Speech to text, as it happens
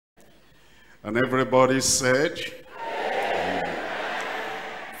And everybody said, Amen.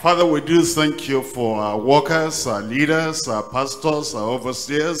 Father, we do thank you for our workers, our leaders, our pastors, our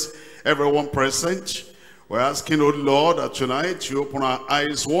overseers, everyone present. We're asking, oh Lord, that tonight you open our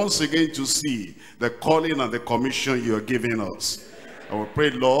eyes once again to see the calling and the commission you are giving us. And we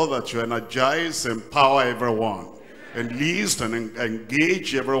pray, Lord, that you energize, empower everyone, enlist and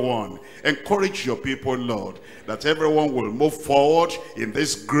engage everyone. Encourage your people, Lord, that everyone will move forward in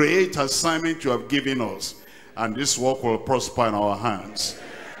this great assignment you have given us. And this work will prosper in our hands.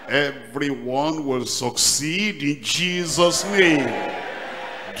 Everyone will succeed in Jesus' name.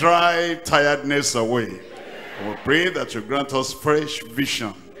 Drive tiredness away. And we pray that you grant us fresh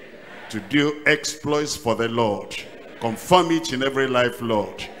vision to do exploits for the Lord. Confirm it in every life,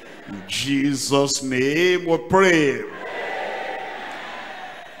 Lord. In Jesus' name we pray.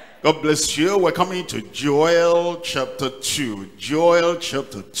 God bless you. We're coming to Joel chapter 2. Joel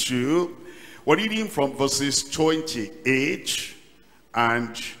chapter 2. We're reading from verses 28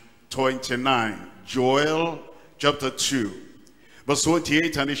 and 29. Joel chapter 2. Verse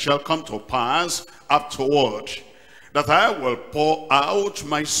 28, and it shall come to pass afterward that I will pour out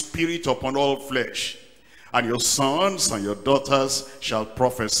my spirit upon all flesh, and your sons and your daughters shall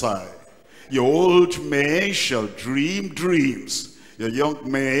prophesy. Your old men shall dream dreams. Your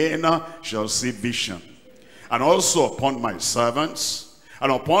young men shall see vision. And also upon my servants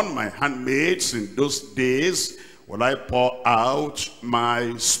and upon my handmaids in those days will I pour out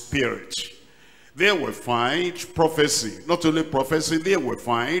my spirit. They will find prophecy. Not only prophecy, they will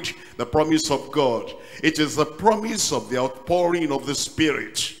find the promise of God. It is the promise of the outpouring of the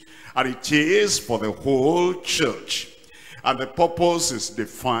Spirit. And it is for the whole church. And the purpose is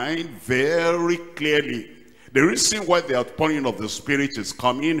defined very clearly. The reason why the outpouring of the Spirit is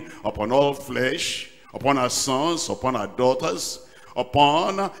coming upon all flesh, upon our sons, upon our daughters,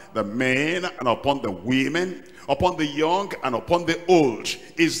 upon the men and upon the women, upon the young and upon the old,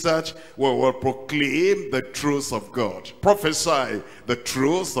 is that we will proclaim the truth of God, prophesy the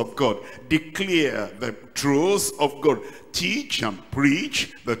truth of God, declare the truth of God, teach and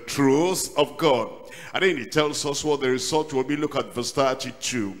preach the truth of God. And then he tells us what the result will be. Look at verse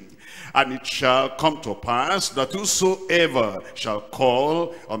 32. And it shall come to pass that whosoever shall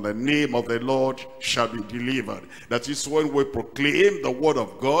call on the name of the Lord shall be delivered. That is when we proclaim the word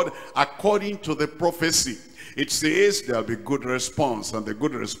of God according to the prophecy. It says there'll be good response, and the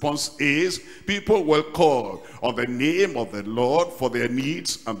good response is people will call on the name of the Lord for their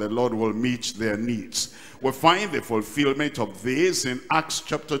needs, and the Lord will meet their needs. We find the fulfillment of this in Acts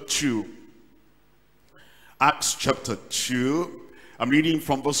chapter 2. Acts chapter 2. I'm reading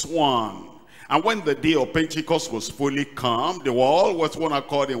from verse 1. And when the day of Pentecost was fully come, they were all with one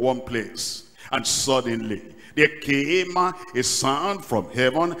accord in one place. And suddenly there came a sound from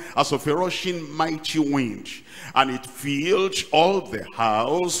heaven as of a rushing mighty wind, and it filled all the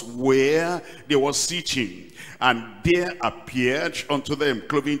house where they were sitting. And there appeared unto them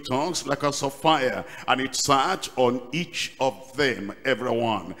cloven tongues like as of fire, and it sat on each of them,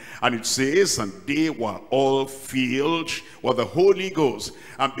 everyone. And it says, and they were all filled with the Holy Ghost,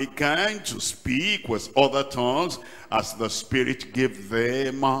 and began to speak with other tongues as the Spirit gave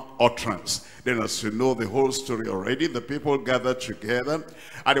them utterance. Then, as you know the whole story already, the people gathered together,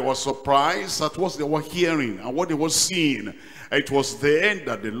 and they were surprised at what they were hearing and what they were seeing. It was then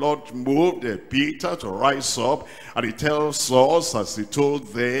that the Lord moved Peter to rise up, and he tells us, as he told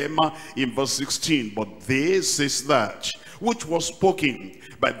them in verse 16, but this is that which was spoken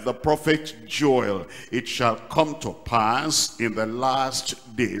by the prophet Joel. It shall come to pass in the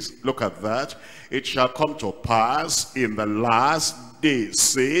last days. Look at that. It shall come to pass in the last days,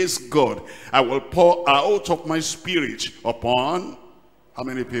 says God, I will pour out of my spirit upon, how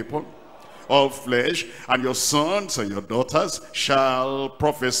many people? All flesh, and your sons and your daughters shall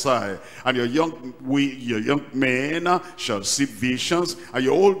prophesy, and your young men shall see visions, and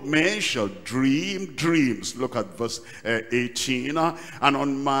your old men shall dream dreams. Look at verse 18. And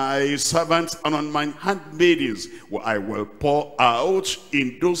on my servants and on my handmaidens I will pour out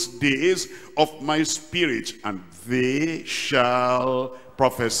in those days of my spirit, and they shall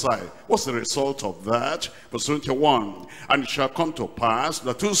prophesy. What's the result of that? Verse 21. And it shall come to pass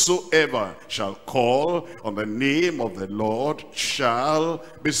that whosoever shall call on the name of the Lord shall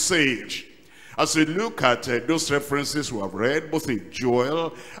be saved. As we look at those references we have read, both in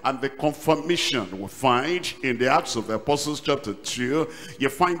Joel and the confirmation we find in the Acts of the Apostles chapter 2, you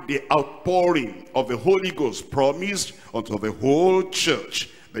find the outpouring of the Holy Ghost promised unto the whole church.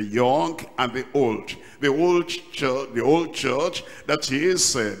 the young and the old. The old church, that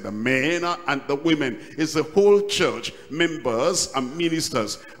is the men and the women, is the whole church. Members and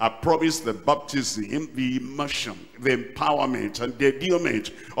ministers are promised the baptism, the immersion, the empowerment and the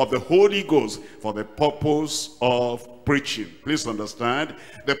endowment of the Holy Ghost for the purpose of preaching. Please understand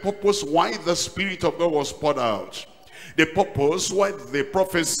the purpose why the Spirit of God was poured out, the purpose why the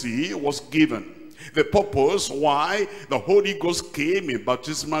prophecy was given, the purpose why the Holy Ghost came in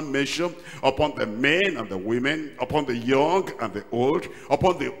baptismal measure upon the men and the women, upon the young and the old,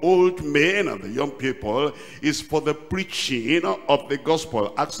 upon the old men and the young people, is for the preaching of the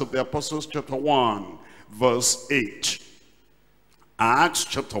gospel. Acts of the Apostles chapter 1 verse 8. Acts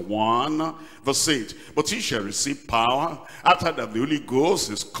chapter 1 verse 8. But ye shall receive power after that the Holy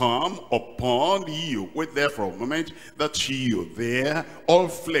Ghost is come upon you. Wait there for a moment. That you there, all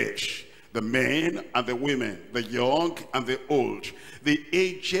flesh, the men and the women, the young and the old, the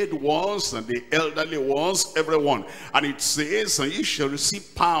aged ones and the elderly ones, everyone. And it says, and you shall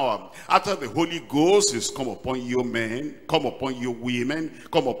receive power after the Holy Ghost is come upon you men, come upon you women,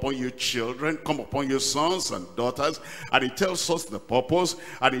 come upon you children, come upon your sons and daughters. And it tells us the purpose.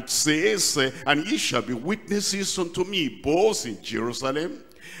 And it says, and ye shall be witnesses unto me, both in Jerusalem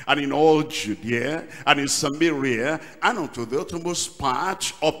and in all Judea and in Samaria and unto the uttermost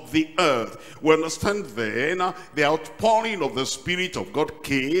part of the earth. We understand then the outpouring of the Spirit of God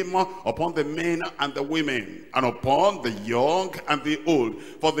came upon the men and the women and upon the young and the old,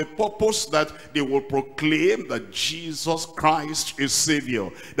 for the purpose that they will proclaim that Jesus Christ is Savior,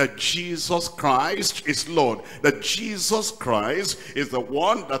 that Jesus Christ is Lord, that Jesus Christ is the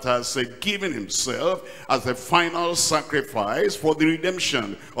one that has given himself as the final sacrifice for the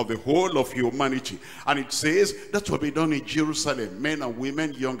redemption of the whole of humanity. And it says that will be done in Jerusalem, men and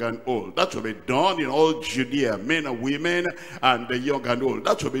women, young and old. That will be done in all Judea, men and women, and the young and old.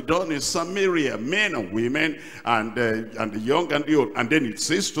 That will be done in Samaria, men and women, and the young and the old. And then it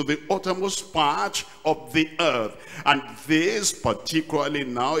says to the uttermost part of the earth. And this particularly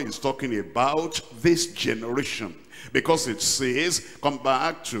now is talking about this generation, because it says, come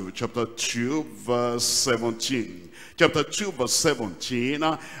back to chapter 2 verse 17. Chapter 2 verse 17,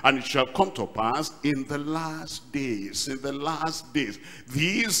 and it shall come to pass in the last days, in the last days.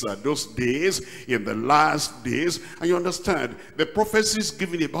 These are those days, in the last days. And you understand, the prophecies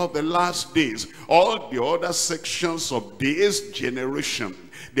given about the last days, all the other sections of this generation,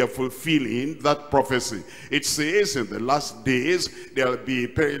 they are fulfilling that prophecy. It says in the last days there will be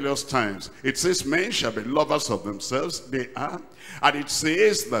perilous times. It says men shall be lovers of themselves. They are. And it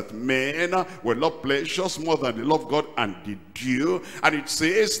says that men will love pleasures more than they love God and the due. And it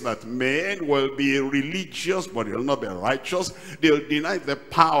says that men will be religious, but they will not be righteous. They'll deny the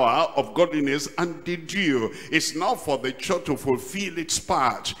power of godliness and the due. It's now for the church to fulfill its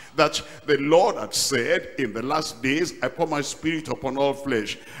part, that the Lord had said, in the last days, I pour my Spirit upon all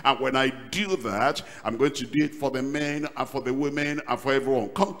flesh. And when I do that, I'm going to do it for the men and for the women and for everyone.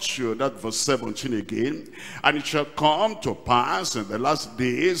 Come to that verse 17 again. And it shall come to pass in the last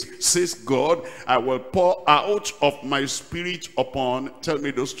days, says God, I will pour out of my Spirit upon, tell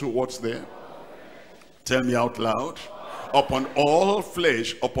me those two words there. Tell me out loud. Upon all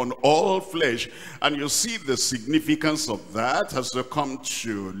flesh, upon all flesh. And you see the significance of that as you come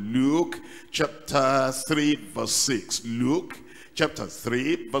to Luke chapter 3 verse 6. Luke chapter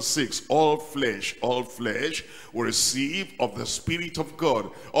 3 verse 6. All flesh will receive of the Spirit of God.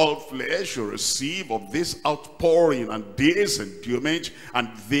 All flesh will receive of this outpouring and this endowment and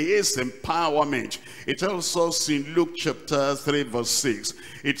this empowerment. It tells us in Luke chapter 3 verse 6.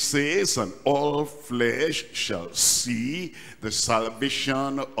 It says, and all flesh shall see the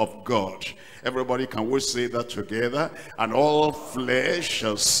salvation of God. Everybody, can we say that together? And all flesh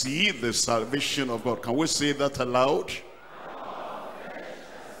shall see the salvation of God. Can we say that aloud?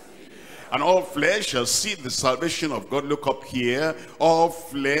 And all flesh shall see the salvation of God. Look up here. All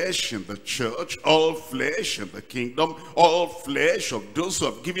flesh in the church, all flesh in the kingdom, all flesh of those who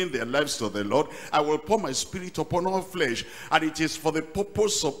have given their lives to the Lord. I will pour my Spirit upon all flesh. And it is for the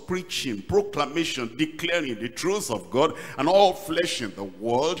purpose of preaching, proclamation, declaring the truth of God, and all flesh in the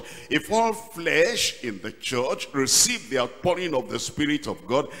world. If all flesh in the church receive the outpouring of the Spirit of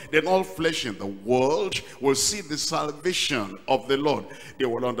God, then all flesh in the world will see the salvation of the Lord. They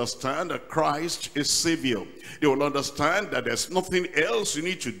will understand that Christ is Savior. They will understand that there's nothing else you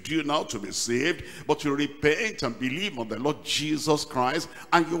need to do now to be saved, but to repent and believe on the Lord Jesus Christ,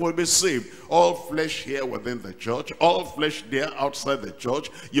 and you will be saved. All flesh here within the church, all flesh there outside the church,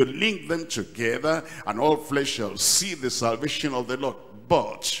 you link them together, and all flesh shall see the salvation of the Lord.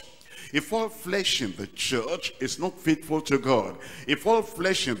 But If all flesh in the church is not faithful to God, if all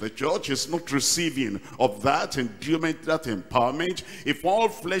flesh in the church is not receiving of that endowment, that empowerment, if all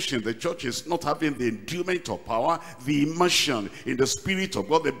flesh in the church is not having the endowment of power, the immersion in the Spirit of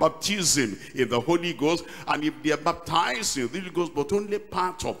God, the baptism in the Holy Ghost, and if they are baptized in the Holy Ghost, but only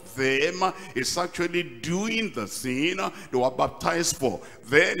part of them is actually doing the thing they were baptized for,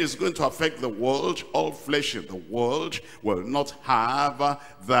 then it's going to affect the world. All flesh in the world will not have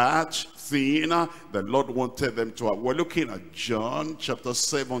that thing the Lord wanted them to have. We're looking at John chapter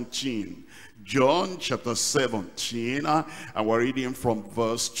 17. John chapter 17, and we're reading from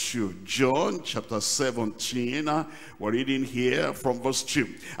verse 2. John chapter 17, we're reading here from verse 2.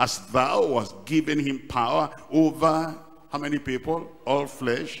 As thou hast given him power over, how many people? All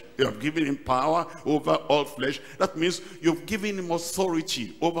flesh. You have given him power over all flesh. That means you've given him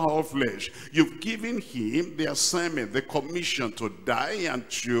authority over all flesh. You've given him the assignment, the commission to die and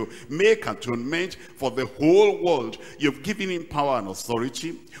to make atonement for the whole world. You've given him power and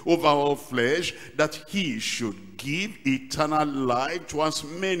authority over all flesh, that he should give eternal life to as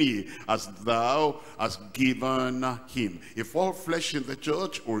many as thou hast given him. If all flesh in the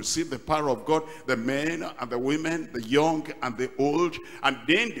church will receive the power of God, the men and the women, the young and the old, and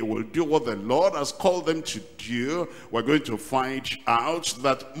then they will do what the Lord has called them to do, we're going to find out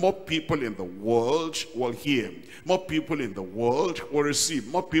that more people in the world will hear. More people in the world will receive.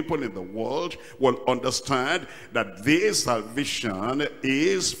 More people in the world will understand that this salvation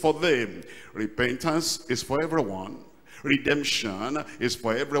is for them. Repentance is for everyone. Redemption is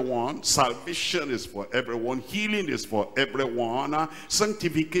for everyone. Salvation is for everyone. Healing is for everyone.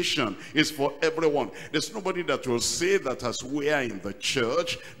 Sanctification is for everyone. There's nobody that will say that as we are in the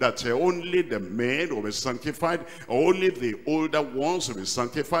church, that only the men will be sanctified, only the older ones will be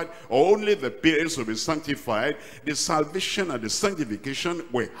sanctified, only the parents will be sanctified. The salvation and the sanctification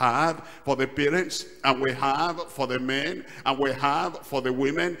we have for the parents, and we have for the men, and we have for the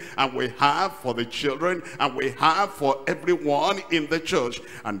women, and we have for the children, and we have for everyone in the church.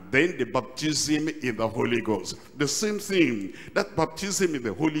 And then the baptism in the Holy Ghost, the same thing. That baptism in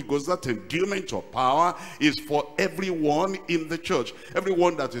the Holy Ghost, that endowment of power, is for everyone in the church.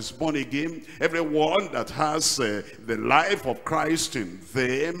 Everyone that is born again, everyone that has the life of Christ in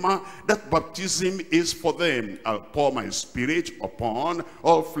them, that baptism is for them. I'll pour my Spirit upon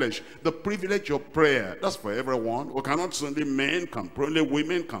all flesh. The privilege of prayer, that's for everyone. We cannot, only men can pray, only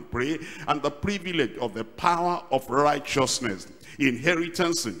women can pray. And the privilege of the power of righteousness,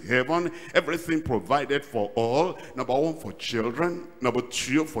 inheritance in heaven, everything provided for all. Number 1 for children, number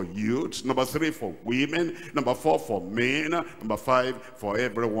 2 for youth, number 3 for women, number 4 for men, number 5 for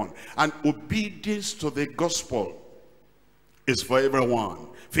everyone. And obedience to the gospel is for everyone.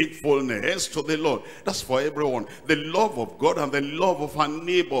 Faithfulness to the Lord, that's for everyone. The love of God and the love of our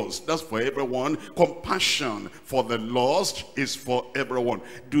neighbors, that's for everyone. Compassion for the lost is for everyone.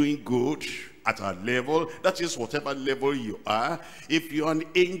 Doing good at our level, that is whatever level you are. If you're an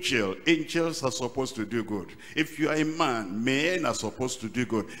angel, angels are supposed to do good. If you are a man, men are supposed to do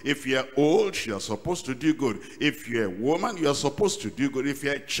good. If you're old, you are supposed to do good. If you're a woman, you are supposed to do good. If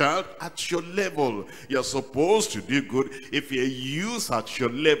you're a child, at your level, you're supposed to do good. If you're a youth, at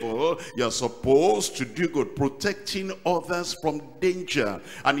your level, you're supposed to do good. Protecting others from danger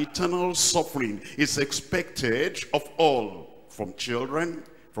and eternal suffering is expected of all, from children,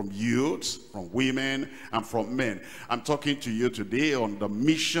 from youths, from women, and from men. I'm talking to you today on the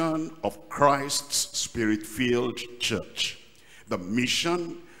mission of Christ's Spirit-filled church. The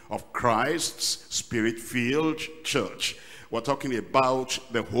mission of Christ's Spirit-filled church. We're talking about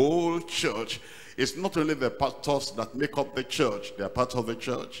the whole church. It's not only the pastors that make up the church, they are part of the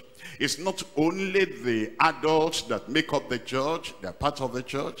church. It's not only the adults that make up the church, they're part of the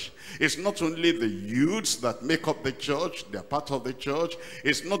church. It's not only the youths that make up the church, they're part of the church.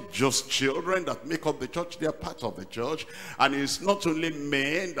 It's not just children that make up the church, they're part of the church. And it's not only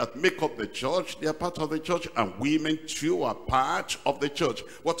men that make up the church, they're part of the church. And women too are part of the church.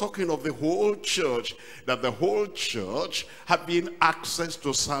 We're talking of the whole church, that the whole church having access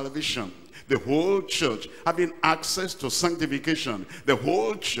to salvation. The whole church having access to sanctification. The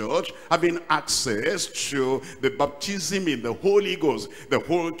whole church having access to the baptism in the Holy Ghost. The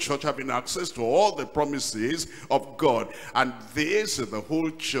whole church having access to all the promises of God. And this is the whole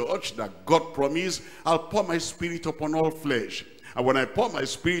church that God promised, I'll pour my Spirit upon all flesh. And when I pour my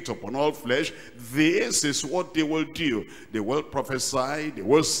spirit upon all flesh, this is what they will do. They will prophesy, they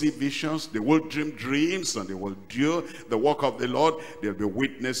will see visions, they will dream dreams, and they will do the work of the Lord. They'll be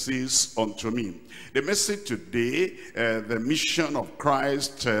witnesses unto me. The message today, the mission of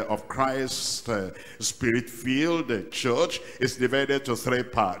Christ, Spirit-filled church, is divided to 3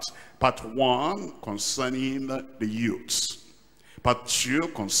 parts. Part 1 concerning the youths. Part 2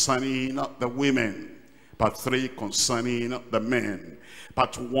 concerning the women. Part 3 concerning the men.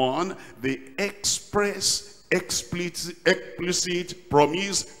 Part 1, the explicit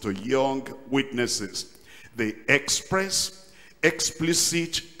promise to young witnesses. The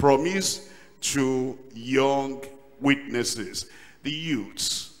explicit promise to young witnesses. The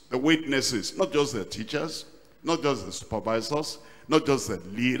youths, the witnesses, not just the teachers, not just the supervisors, not just the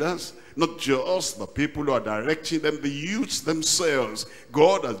leaders, not just the people who are directing them, the youths themselves.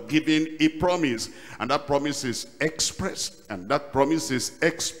 God has given a promise, and that promise is express, and that promise is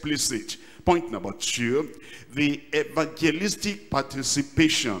explicit. Point number 2, the evangelistic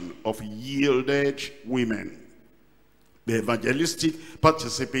participation of yielded women. The evangelistic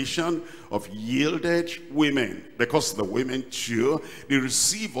participation of yielded women, because the women too, they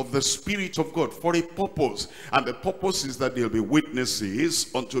receive of the Spirit of God for a purpose, and the purpose is that they'll be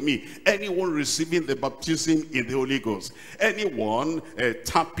witnesses unto me. Anyone receiving the baptism in the Holy Ghost, anyone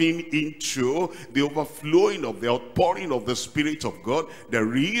tapping into the overflowing of the outpouring of the Spirit of God,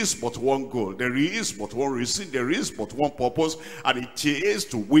 there is but one goal, there is but one reason, there is but one purpose, and it is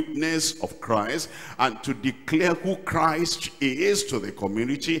to witness of Christ and to declare who Christ is to the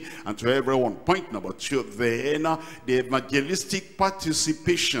community and to everyone. Point number 2, then, the evangelistic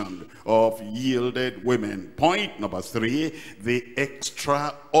participation of yielded women. Point number 3, the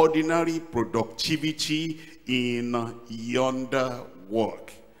extraordinary productivity in yonder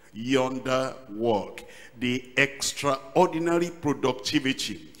work. Yonder work. The extraordinary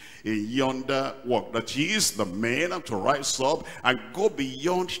productivity in yonder work. That is, the men to rise up and go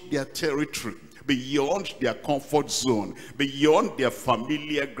beyond their territory, beyond their comfort zone, beyond their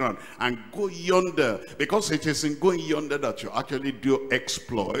familiar ground, and go yonder, because it is in going yonder that you actually do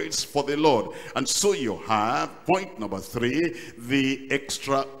exploits for the Lord. And so you have, point number 3, the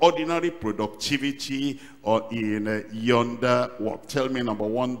extraordinary productivity in yonder work. Tell me number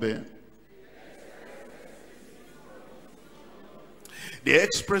 1 there. The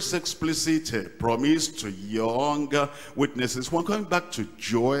explicit promise to young witnesses. We're going back to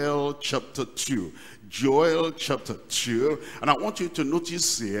Joel chapter 2. Joel chapter 2. And I want you to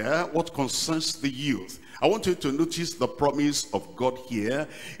notice here what concerns the youth. I want you to notice the promise of God here.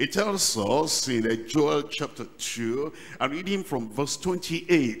 It tells us in Joel chapter 2, and reading from verse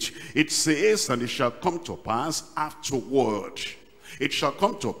 28, it says, and it shall come to pass afterward. It shall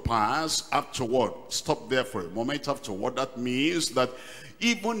come to pass afterward. Stop there for a moment. Afterward, that means that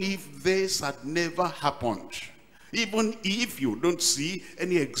even if this had never happened, even if you don't see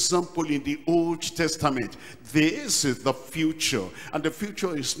any example in the Old Testament, this is the future, and the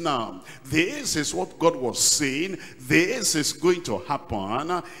future is now. This is what God was saying. This is going to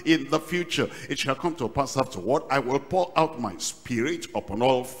happen in the future. It shall come to pass afterward, I will pour out my spirit upon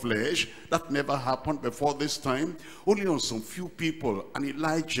all flesh. That never happened before this time. Only on some few people, and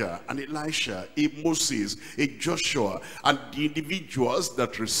Elijah, and Elisha, a Moses, a Joshua, and the individuals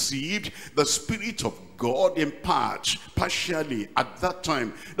that received the Spirit of God in part, partially at that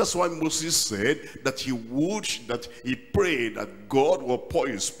time. That's why Moses said that he prayed that God will pour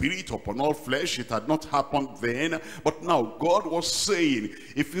his spirit upon all flesh. It had not happened then, but now God was saying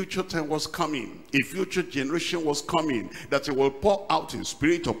a future time was coming, a future generation was coming, that he will pour out his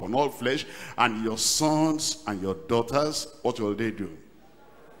spirit upon all flesh, and your sons and your daughters, what will they do?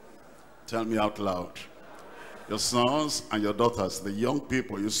 Tell me out loud. Your sons and your daughters, the young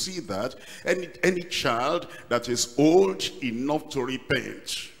people, you see that any child that is old enough to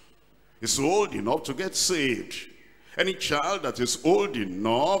repent is old enough to get saved. Any child that is old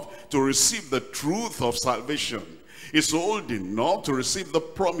enough to receive the truth of salvation is old enough to receive the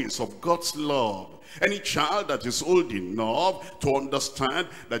promise of God's love. Any child that is old enough to understand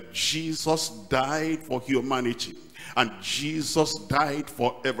that Jesus died for humanity, and Jesus died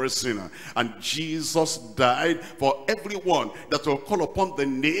for every sinner, and Jesus died for everyone that will call upon the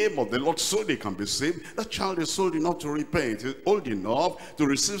name of the Lord so they can be saved. That child is old enough to repent, is old enough to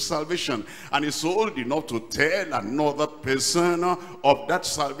receive salvation, and is old enough to tell another person of that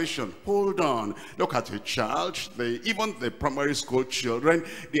salvation. Hold on, look at a child, even the primary school children,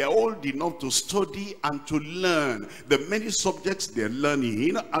 they are old enough to study study and to learn the many subjects they're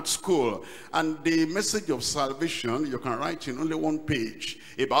learning at school. And the message of salvation, you can write in only one page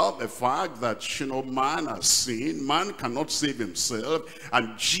about the fact that, man has sinned, man cannot save himself,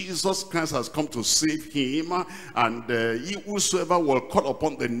 and Jesus Christ has come to save him, and he whosoever will call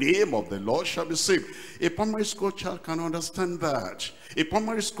upon the name of the Lord shall be saved. A primary school child can understand that. A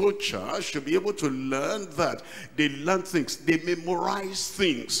primary school child should be able to learn that. They learn things, they memorize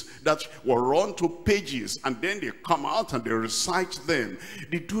things that will run to pages, and then they come out and they recite them.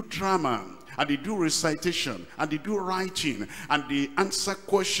 They do drama, and they do recitation, and they do writing, and they answer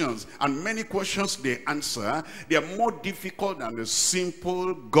questions, and many questions they answer, they are more difficult than the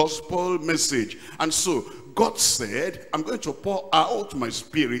simple gospel message. And so God said, I'm going to pour out my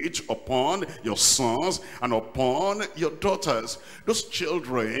spirit upon your sons and upon your daughters. Those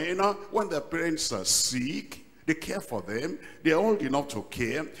children, when their parents are sick, they care for them. They're old enough to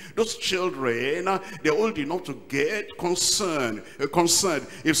care. Those children, they're old enough to get concerned.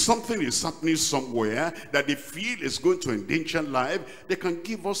 If something is happening somewhere that they feel is going to endanger life, they can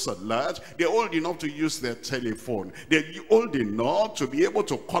give us an alert. They're old enough to use their telephone. They're old enough to be able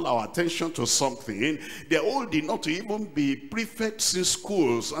to call our attention to something. They're old enough to even be prefects in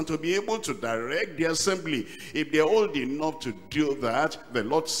schools and to be able to direct the assembly. If they're old enough to do that, the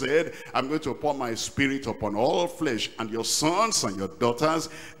Lord said, I'm going to pour my spirit upon all flesh, and your sons and your daughters,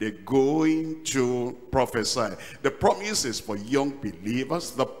 they're going to prophesy. The promise is for young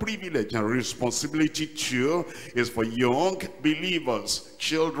believers. The privilege and responsibility too is for young believers.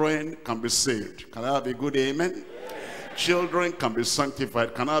 Children can be saved. Can I have a good amen? Children can be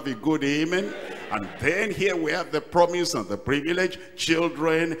sanctified. Can I have a good amen? And then here we have the promise and the privilege.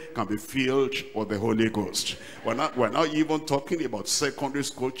 Children can be filled with the Holy Ghost. We're not even talking about secondary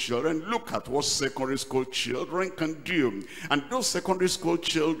school children. Look at what secondary school children can do. And those secondary school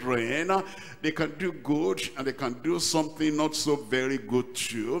children, they can do good, and they can do something not so very good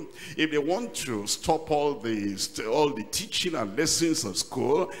too. If they want to stop all the teaching and lessons at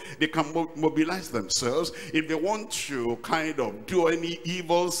school, they can mobilize themselves. If they want to kind of do any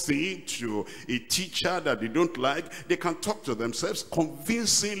evil thing to a teacher that they don't like, they can talk to themselves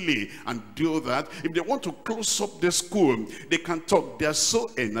convincingly and do that. If they want to close up the school, they can talk. They're so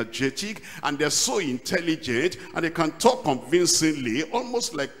energetic and they're so intelligent, and they can talk convincingly,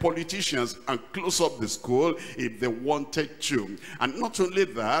 almost like politicians, and close up the school if they wanted to. And not only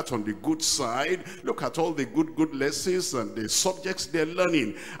that, on the good side, look at all the good lessons and the subjects they're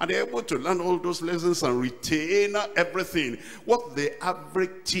learning, and they're able to learn all those lessons and retain everything. What the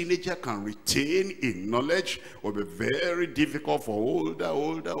average teenager can retain in knowledge will be very difficult for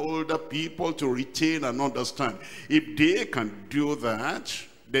older people to retain and understand. If they can do that,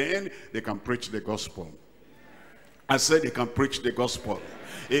 then they can preach the gospel. I said they can preach the gospel.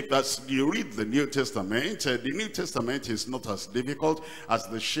 If you read the New Testament, the New Testament is not as difficult as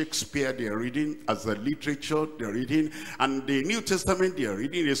the Shakespeare they're reading, as the literature they're reading. And the New Testament they're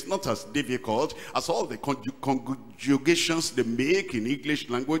reading is not as difficult as all the conjugations they make in English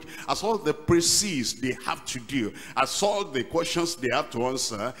language, as all the preces they have to do, as all the questions they have to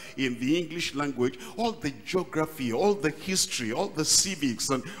answer in the English language, all the geography, all the history, all the civics,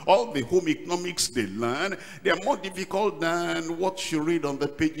 and all the home economics they learn, they are more difficult than what you read on the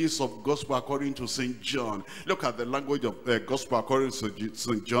pages of Gospel according to St. John. Look at the language of Gospel according to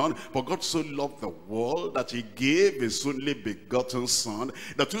St. John. For God so loved the world that he gave his only begotten Son,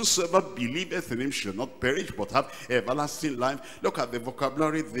 that whosoever believeth in him should not perish but have everlasting life. Look at the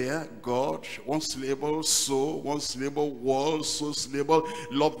vocabulary there. God, one syllable, so, one syllable, world, so syllable,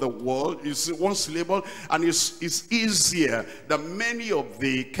 love the world. Is one syllable, and it's easier than many of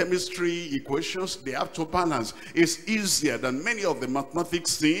the chemistry equations they have to balance. It's easier than many of the mathematics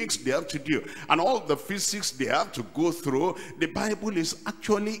things they have to do, and all the physics they have to go through. The Bible is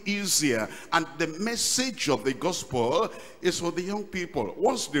actually easier, and the message of the gospel is for the young people.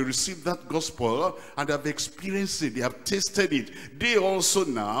 Once they receive that gospel and have experienced it, they have tasted it, they also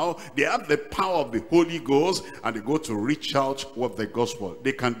now, they have the power of the Holy Ghost, and they go to reach out with the gospel.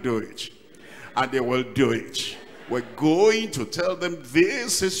 They can do it, and they will do it. We're going to tell them,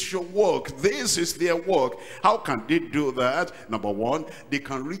 this is your work, this is their work. How can they do that? Number one, they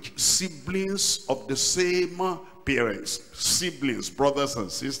can reach siblings of the same parents, siblings, brothers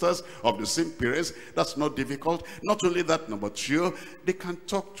and sisters of the same parents. That's not difficult. Not only that, number two, they can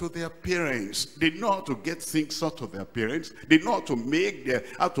talk to their parents. They know how to get things out of their parents. They know how to make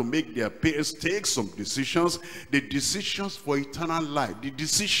their parents take some decisions. The decisions for eternal life, the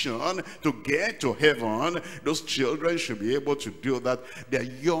decision to get to heaven. Those children should be able to do that. They're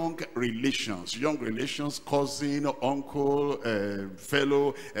young relations, cousin, uncle,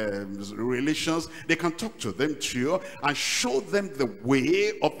 fellow relations. They can talk to them too and show them the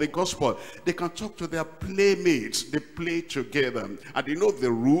way of the gospel. They can talk to their playmates. They play together and they know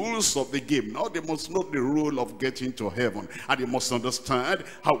the rules of the game. Now they must know the rule of getting to heaven, and they must understand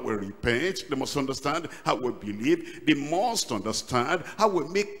how we repent. They must understand how we believe. They must understand how we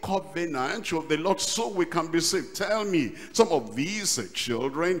make covenant with the Lord so we can be saved. Tell me, some of these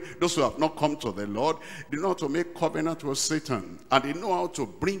children, those who have not come to the Lord, they know how to make covenant with Satan, and they know how to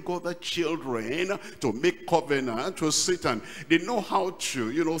bring other children to make covenant with Satan. They know how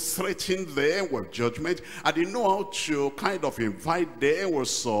to, threaten them with judgment, and they know how to kind of invite them with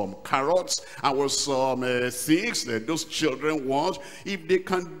some carrots and with some things that those children want. If they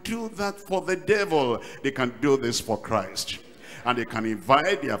can do that for the devil, they can do this for Christ. And they can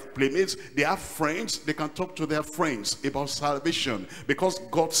invite, they have playmates, they have friends, they can talk to their friends about salvation. Because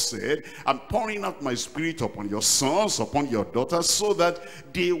God said, I'm pouring out my spirit upon your sons, upon your daughters, so that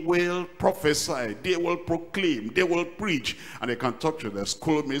they will prophesy, they will proclaim, they will preach. And they can talk to their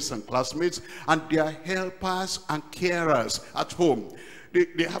schoolmates and classmates and their helpers and carers at home.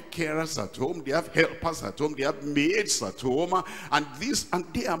 They have carers at home, they have helpers at home, they have maids at home, and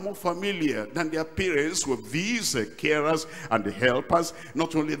they are more familiar than their parents with these carers and the helpers.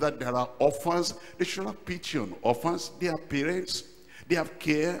 Not only that, there are orphans. They should have pity on orphans. They have parents, they have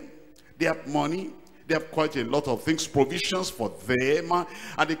care, they have money, they have quite a lot of things, provisions for them,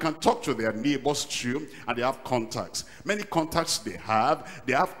 and they can talk to their neighbors too, and they have contacts. Many contacts they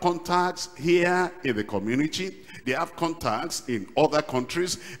have contacts here in the community. They have contacts in other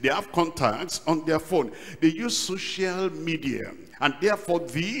countries. They have contacts on their phone. They use social media. And therefore,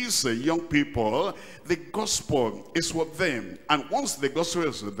 these young people, the gospel is with them. And once the gospel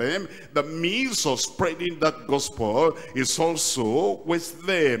is with them, the means of spreading that gospel is also with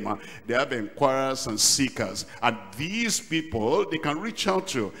them. They have inquirers and seekers. And these people, they can reach out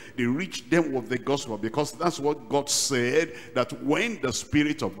to. They reach them with the gospel, because that's what God said, that when the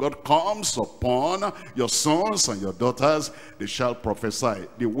Spirit of God comes upon your sons and your daughters, they shall prophesy.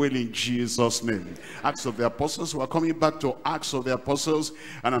 They will in Jesus' name. Acts of the Apostles. We're coming back to Acts of the Apostles,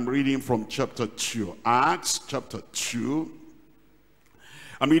 and I'm reading from chapter 2. Acts chapter 2.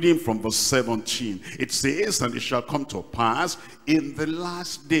 I'm reading from verse 17. It says, and it shall come to pass in the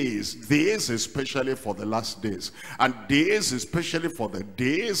last days. This especially for the last days. And this especially for the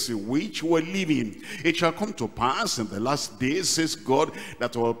days in which we're living. It shall come to pass in the last days, says God,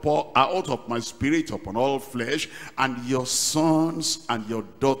 that I will pour out of my spirit upon all flesh, and your sons and your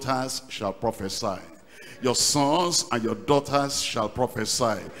daughters shall prophesy. Your sons and your daughters shall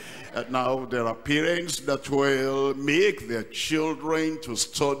prophesy. Now there are parents that will make their children to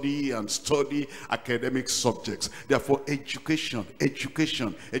study academic subjects. Therefore, education.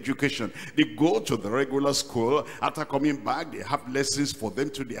 They go to the regular school. After coming back, they have lessons for them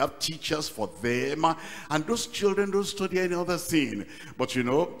too. They have teachers for them, and those children don't study any other thing. But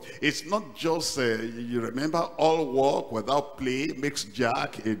it's not just you remember, all work without play makes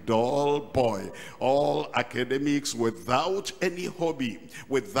Jack a dull boy. All academics without any hobby,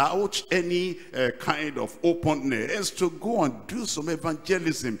 without any kind of openness to go and do some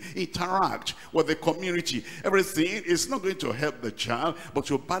evangelism, interact with the community. Everything is not going to help the child, but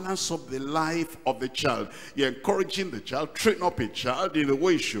you balance up the life of the child. You're encouraging the child, train up a child in the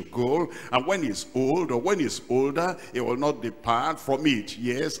way he should go, and when he's old or when he's older, he will not depart from it.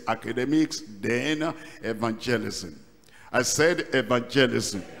 Yes, academics, then evangelism. I said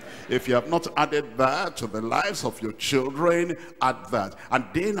evangelism. If you have not added that to the lives of your children, add that. And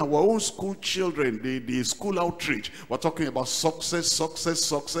then our own school children, the school outreach. We're talking about success.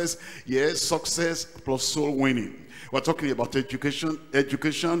 Yes, success plus soul winning. We're talking about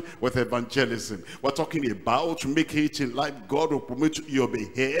education with evangelism. We're talking about making it in life. God will promote you. You'll be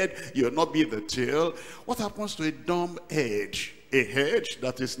head, you'll not be the tail. What happens to a dumb head? A head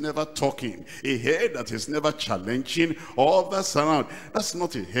that is never talking, a head that is never challenging others around. That's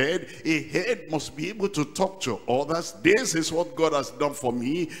not a head. A head must be able to talk to others. This is what God has done for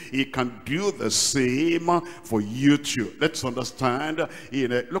me. He can do the same for you too. Let's understand.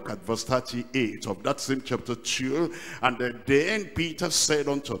 Look at verse 38 of that same chapter 2. And then Peter said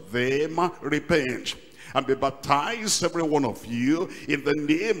unto them, repent, and be baptized, every one of you, in the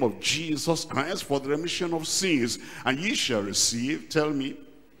name of Jesus Christ for the remission of sins. And ye shall receive, tell me,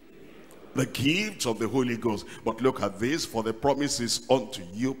 the gift of the Holy Ghost. But look at this, for the promise is unto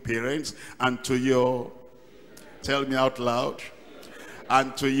you, parents, and to your, tell me out loud,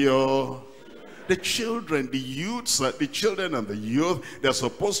 and to your, the children, the youths, the children and the youth, they're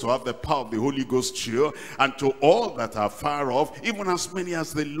supposed to have the power of the Holy Ghost too. And to all that are far off, even as many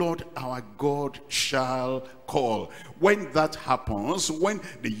as the Lord our God shall call. When that happens, when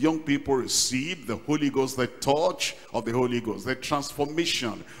the young people receive the Holy Ghost, the touch of the Holy Ghost, the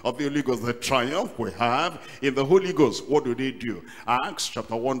transformation of the Holy Ghost, the triumph we have in the Holy Ghost, what do? Acts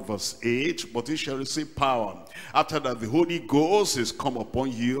chapter 1 verse 8, but ye shall receive power after that the Holy Ghost is come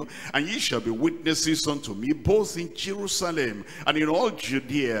upon you, and ye shall be witnesses unto me both in Jerusalem and in all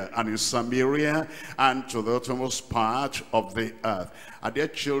Judea and in Samaria and to the uttermost part of the earth. Are there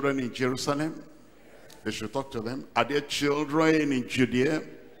children in Jerusalem? They should talk to them. Are there children in Judea?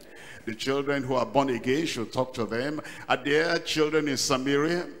 The children who are born again should talk to them. Are there children in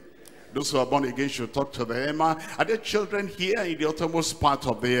Samaria? Those who are born again should talk to them. Are there children here in the uttermost part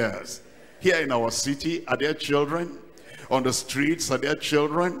of the earth? Here in our city, are there children? On the streets, are there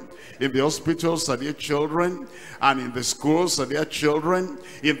children? In the hospitals, are there children? And in the schools, are there children?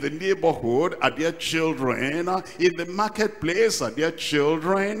 In the neighborhood, are there children? In the marketplace, are there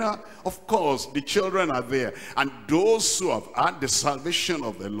children? Of course, the children are there. And those who have had the salvation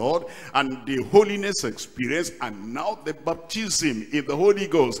of the Lord and the holiness experience, and now the baptism in the Holy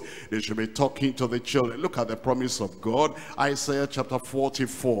Ghost, they should be talking to the children. Look at the promise of God. Isaiah chapter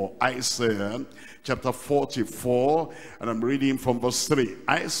 44. Isaiah chapter 44, and I'm reading from verse 3.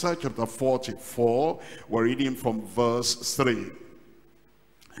 Isaiah chapter 44, we're reading from verse 3.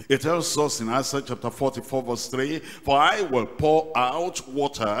 It tells us in Isaiah chapter 44 verse 3, for I will pour out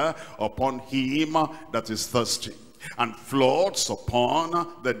water upon him that is thirsty, and floods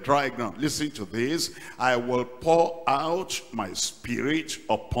upon the dry ground. Listen to this. I will pour out my spirit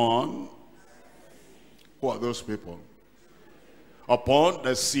upon, who are those people? Upon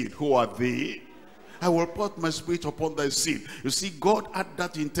the seed. Who are they? I will pour my spirit upon thy seed. You see, God had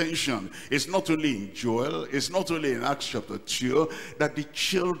that intention. It's not only in Joel, it's not only in Acts chapter 2, that the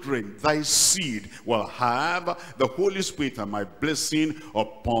children, thy seed, will have the Holy Spirit and my blessing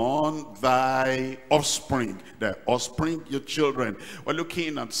upon thy offspring. The offspring, your children. We're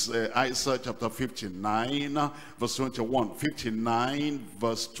looking at Isaiah chapter 59, verse 21. 59,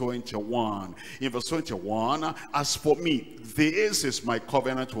 verse 21. In verse 21, as for me, this is my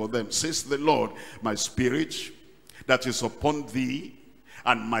covenant with them, says the Lord, my spirit that is upon thee,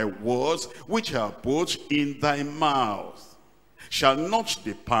 and my words which are put in thy mouth shall not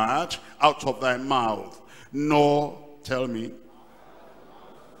depart out of thy mouth, nor, tell me,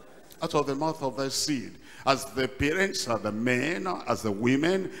 out of the mouth of thy seed. As the parents, as the men, as the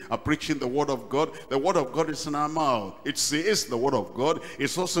women are preaching the word of God is in our mouth. It says the word of God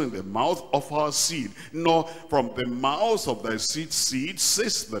is also in the mouth of our seed. Nor from the mouth of thy seed,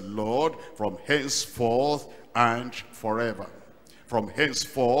 says the Lord, from henceforth and forever. From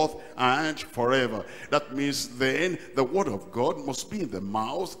henceforth and forever. That means then the word of God must be in the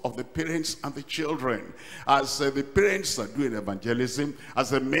mouth of the parents and the children. As the parents are doing evangelism,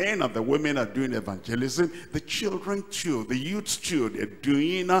 as the men and the women are doing evangelism, the children too, the youths too, they're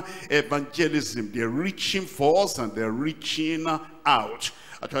doing evangelism. They're reaching forth and they're reaching out.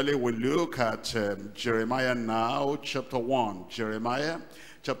 Actually, we look at Jeremiah now, chapter 1. Jeremiah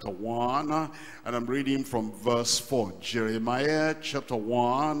chapter 1, and I'm reading from verse 4. Jeremiah chapter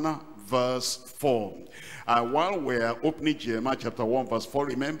 1, verse 4. While we're opening Jeremiah chapter 1, verse 4,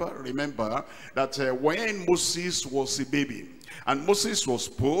 remember that when Moses was a baby, and Moses was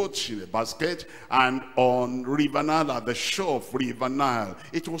put in a basket, and on River Nile, at the shore of River Nile,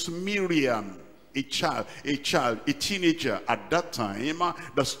 it was Miriam, a teenager at that time,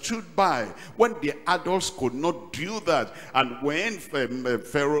 that stood by when the adults could not do that. And when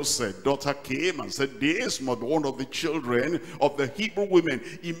Pharaoh's daughter came and said, this must be one of the children of the Hebrew women,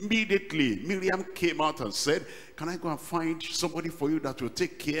 immediately Miriam came out and said, can I go and find somebody for you that will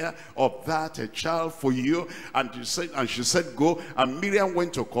take care of that child for you? And she said, go. And Miriam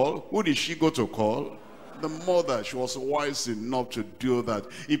went to call. Who did she go to call? The mother. She was wise enough to do that.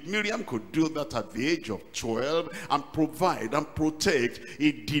 If Miriam could do that at the age of 12 and provide and protect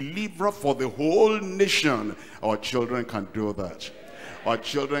a deliverer for the whole nation, our children can do that. Our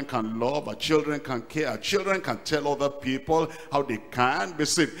children can love, our children can care, our children can tell other people how they can be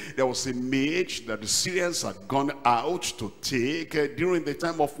saved. There was a maid that the Syrians had gone out to take during the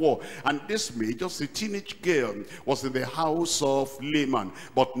time of war. And this maid, just a teenage girl, was in the house of Naaman.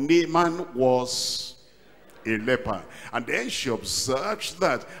 But Naaman was a leper. And then she observed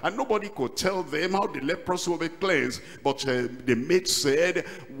that, and nobody could tell them how the leprosy will be cleansed. But the maid said,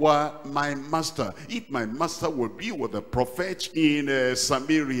 well, my master, if my master will be with the prophet in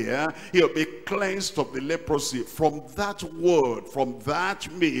Samaria, he'll be cleansed of the leprosy. From that word, from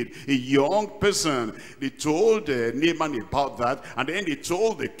that maid, a young person, they told Naaman about that, and then they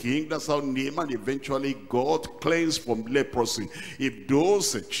told the king. That's how Naaman eventually got cleansed from leprosy. If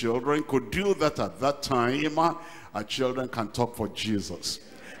those children could do that at that time, our children can talk for Jesus.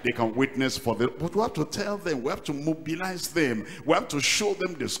 They can witness for them. But we have to tell them, we have to mobilize them, we have to show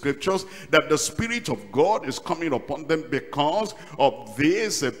them the scriptures, that the Spirit of God is coming upon them because of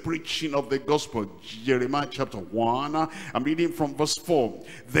this preaching of the gospel. Jeremiah chapter 1, I'm reading from verse 4.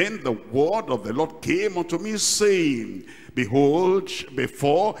 Then the word of the Lord came unto me, saying, behold,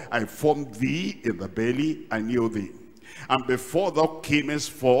 before I formed thee in the belly, I knew thee. And before thou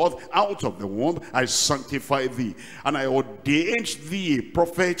camest forth out of the womb, I sanctified thee, and I ordained thee a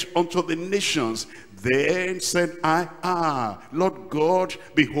prophet unto the nations. Then said I, Lord God,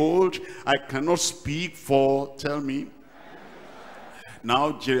 behold, I cannot speak for, tell me.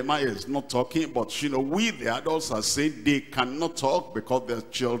 Now Jeremiah is not talking, but you know, we the adults are saying they cannot talk because they're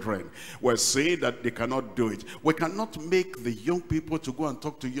children. We're saying that they cannot do it. We cannot make the young people to go and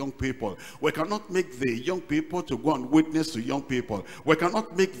talk to young people. We cannot make the young people to go and witness to young people. We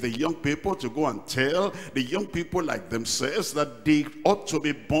cannot make the young people to go and tell the young people like themselves that they ought to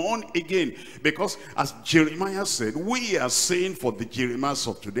be born again. Because as Jeremiah said, we are saying for the Jeremiahs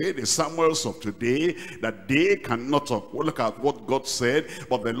of today, the Samuels of today, that they cannot talk. Well, look at what God said.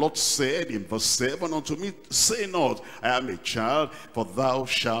 But the Lord said in verse 7 unto me, say not, I am a child, for thou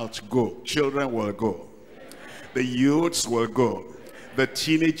shalt go. Children will go. The youths will go. The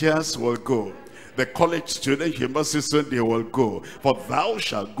teenagers will go. The college students, university students, they will go. For thou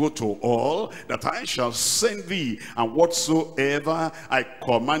shalt go to all that I shall send thee, and whatsoever I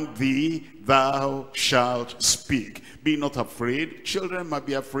command thee, thou shalt speak. Be not afraid. Children might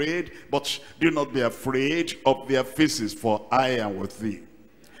be afraid, but do not be afraid of their faces, for I am with thee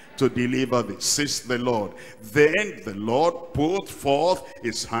to deliver thee, says the Lord. Then the Lord put forth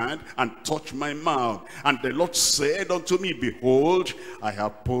his hand and touched my mouth. And the Lord said unto me, behold, I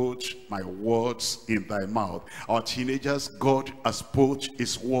have put my words in thy mouth. Our teenagers, God has put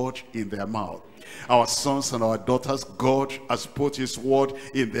his word in their mouth. Our sons and our daughters, God has put his word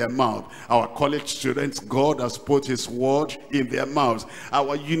in their mouth. Our college students, God has put his word in their mouths.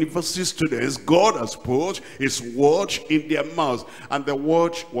 Our university students, God has put his word in their mouths. And the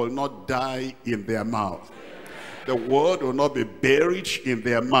word will not die in their mouth. The word will not be buried in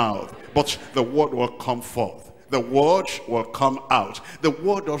their mouth, but the word will come forth. The word will come out. The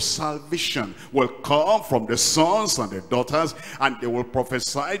word of salvation will come from the sons and the daughters, and they will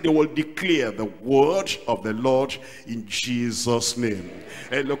prophesy, they will declare the word of the Lord in Jesus' name.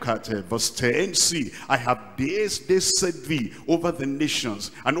 And look at verse 10. See, I have this day set thee over the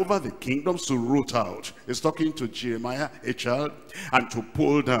nations and over the kingdoms to root out. He's talking to Jeremiah, a child, and to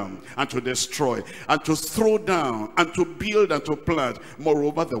pull down, and to destroy, and to throw down, and to build, and to plant.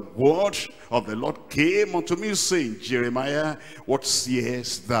 Moreover, the word of the Lord came unto me, saying, Jeremiah, what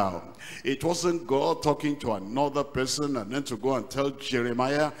seest thou? It wasn't God talking to another person and then to go and tell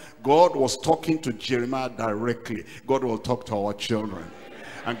Jeremiah. God was talking to Jeremiah directly. God will talk to our children,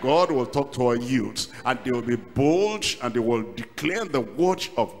 and God will talk to our youths, and they will be bold, and they will declare the word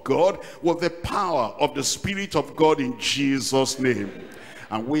of God with the power of the Spirit of God in Jesus' name.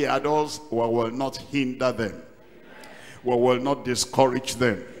 And we adults, we will not hinder them. We will not discourage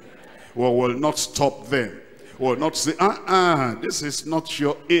them. We will not stop them. We will not say, this is not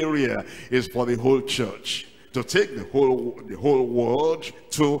your area. It's for the whole church to take the whole world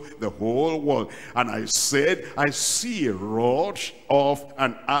to the whole world. And I said, I see a rod of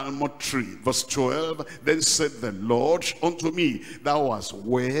an almond tree. Verse 12, then said the Lord unto me, thou hast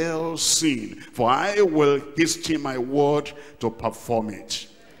well seen, for I will hasten my word to perform it.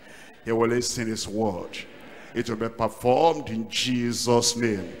 He will hasten his word. It will be performed in Jesus'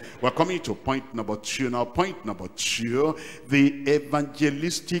 name. We're coming to point number 2 now. Point number 2, the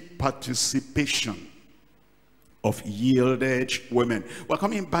evangelistic participation of yielded women. We're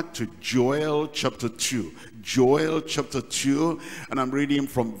coming back to Joel chapter 2. Joel chapter 2, and I'm reading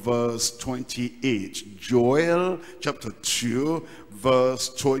from verse 28. Joel chapter 2, verse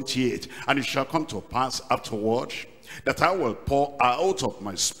 28. And it shall come to pass afterward that I will pour out of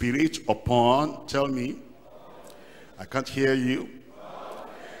my spirit upon, tell me, I can't hear you.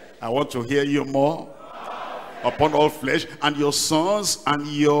 I want to hear you more. Upon all flesh, and your sons and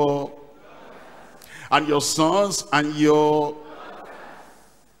your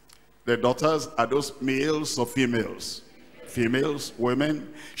the The daughters, are those males or females? Females,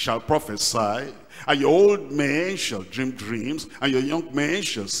 women, shall prophesy, and your old men shall dream dreams, and your young men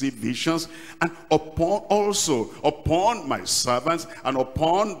shall see visions. And upon my servants, and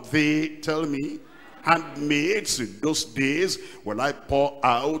upon the, tell me, handmaids in those days will I pour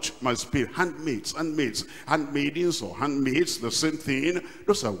out my spirit. Handmaids, handmaidens or handmaids, the same thing.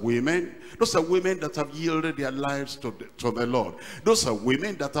 Those are women. Those are women that have yielded their lives to the Lord. Those are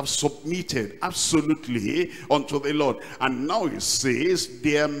women that have submitted absolutely unto the Lord. And now it says,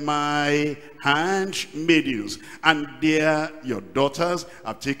 they are my handmaidens, and they are your daughters.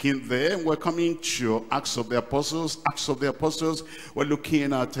 I've taken them. We're coming to Acts of the Apostles. Acts of the Apostles, we're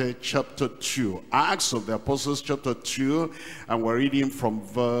looking at chapter 2. Acts of the Apostles chapter 2, and we're reading from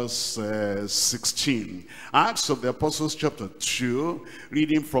verse 16. Acts of the Apostles chapter 2,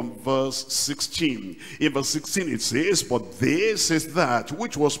 reading from verse 16. In verse 16 it says, but this is that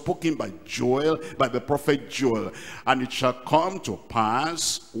which was spoken by Joel, by the prophet Joel. And it shall come to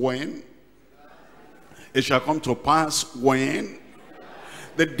pass when? It shall come to pass when?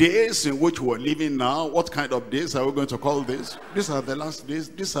 The days in which we're living now, what kind of days are we going to call this? These are the last days.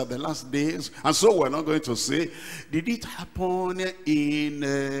 These are the last days. And so we're not going to say, did it happen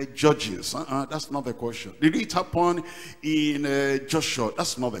in Judges? That's not the question. Did it happen in Joshua?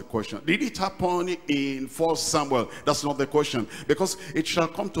 That's not the question. Did it happen in 1 Samuel? That's not the question. Because it shall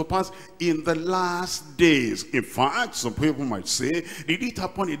come to pass in the last days. In fact, some people might say, did it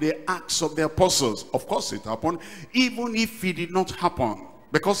happen in the Acts of the Apostles? Of course it happened, even if it did not happen.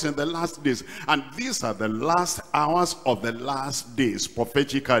 Because in the last days, and these are the last hours of the last days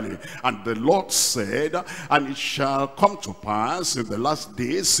prophetically. And the Lord said, and it shall come to pass in the last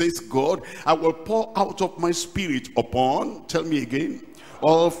days, says God, I will pour out of my spirit upon, tell me again,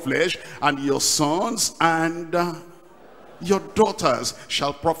 all flesh, and your sons and your daughters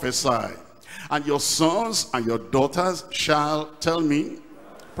shall prophesy. And your sons and your daughters shall, tell me,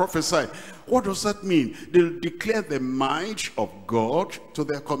 prophesy. What does that mean? They'll declare the might of God to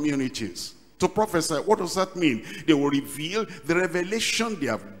their communities. To prophesy, what does that mean? They will reveal the revelation they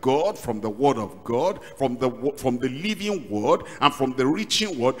have got from the word of God, from the living word, and from the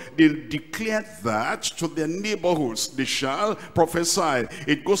reaching word. They'll declare that to their neighborhoods. They shall prophesy.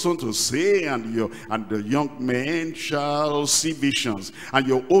 It goes on to say, and the young men shall see visions, and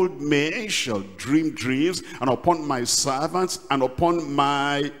your old men shall dream dreams, and upon my servants, and upon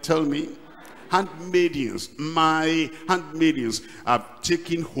my, tell me, handmaidens, my handmaidens, I've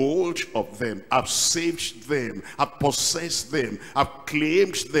taken hold of them, I've saved them, I've possessed them, I've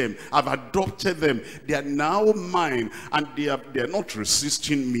claimed them, I've adopted them. They are now mine, and they are not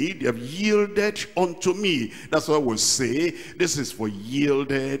resisting me. They have yielded unto me. That's why we say this is for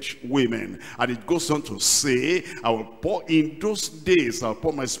yielded women. And it goes on to say, I will pour in those days, I'll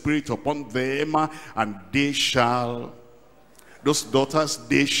pour my spirit upon them, and they shall, those daughters,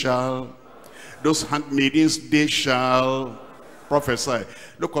 they shall, those handmaidens, they shall prophesy.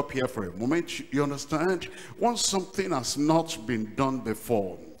 Look up here for a moment. You understand? Once something has not been done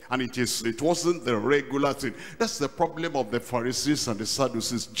before, and it wasn't the regular thing. That's the problem of the Pharisees and the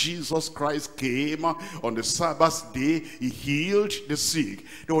Sadducees. Jesus Christ came on the Sabbath day. He healed the sick.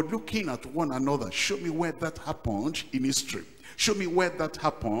 They were looking at one another. Show me where that happened in history. Show me where that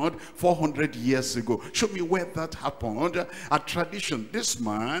happened 400 years ago. Show me where that happened. A tradition. This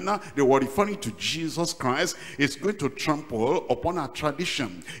man, they were referring to Jesus Christ, is going to trample upon our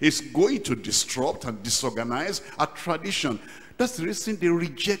tradition. It's going to disrupt and disorganize our tradition. That's the reason they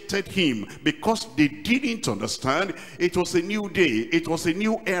rejected him, because they didn't understand it was a new day, it was a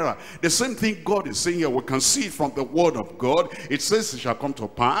new era. The same thing God is saying here, we can see it from the word of God. It says, it shall come to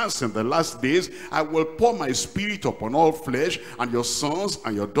pass in the last days, I will pour my spirit upon all flesh, and your sons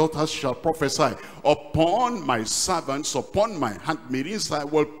and your daughters shall prophesy. Upon my servants, upon my handmaidens, I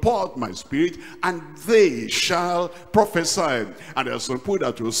will pour out my spirit, and they shall prophesy. And there are some people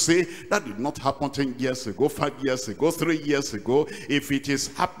that will say, that did not happen 10 years ago, 5 years ago, 3 years ago. If it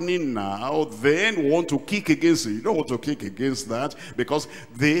is happening now, then we want to kick against it. You don't want to kick against that, because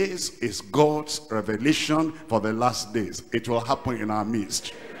this is God's revelation for the last days. It will happen in our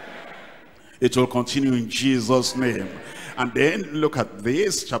midst. It will continue in Jesus' name. And then look at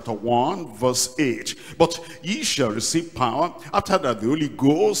this, chapter 1, verse 8. But ye shall receive power after that the Holy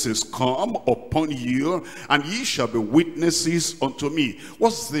Ghost is come upon you, and ye shall be witnesses unto me.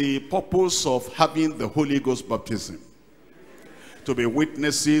 What's the purpose of having the Holy Ghost baptism? To be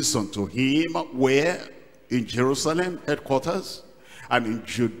witnesses unto him. Where? In Jerusalem, headquarters, and in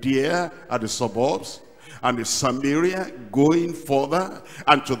Judea at the suburbs, and in Samaria, going further,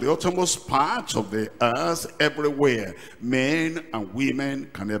 and to the uttermost part of the earth, everywhere, men and women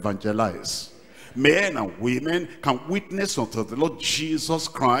can evangelize. Men and women can witness unto the Lord Jesus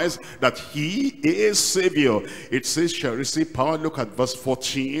Christ that he is Savior. It says, shall receive power. Look at verse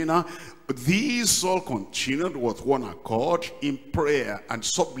 14. These all continued with one accord in prayer and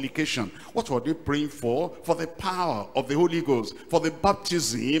supplication. What were they praying for? For the power of the Holy Ghost, for the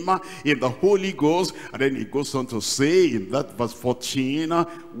baptism in the Holy Ghost. And then he goes on to say in that verse 14,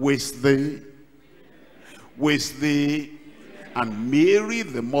 with the and Mary,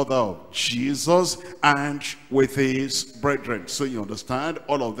 the mother of Jesus, and with his brethren. So you understand,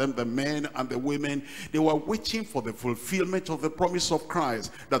 all of them, the men and the women, they were waiting for the fulfillment of the promise of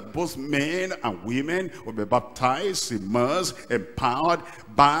Christ, that both men and women will be baptized, immersed, empowered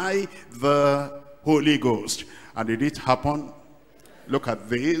by the Holy Ghost. And did it happen? Look at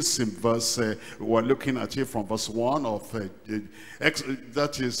this in verse, we're looking at it from verse 1 of,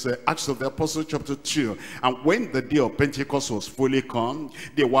 that is Acts of the Apostles chapter 2. And when the day of Pentecost was fully come,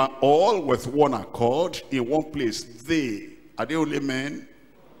 they were all with one accord in one place. Are they only men?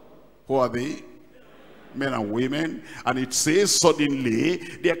 Who are they? Men and women. And it says, suddenly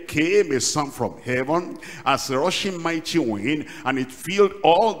there came a sound from heaven as a rushing mighty wind, and it filled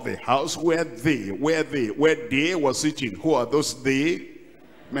all the house where they were sitting. Who are those they?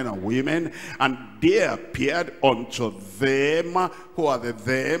 Men and women. And there appeared unto them. Who are the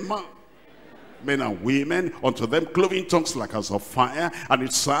them? Men and women. Unto them cloven tongues like as of fire, and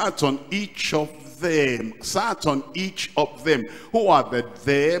it sat on each of them. Who are the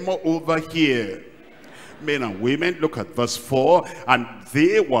them over here? Men and women. Look at verse 4. And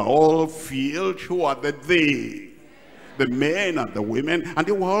they were all filled. Who are the they? The men and the women. And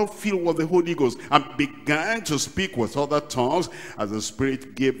they were all filled with the Holy Ghost, and began to speak with other tongues as the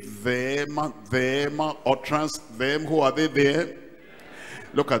Spirit gave them utterance. Them, who are they there?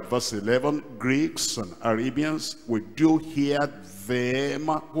 Look at verse 11. Greeks and Arabians, we do hear them.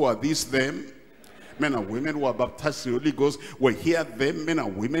 Who are these them? Men and women who are baptized in the Holy Ghost. We hear them, men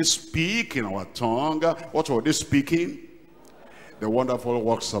and women, speak in our tongue. What were they speaking? The wonderful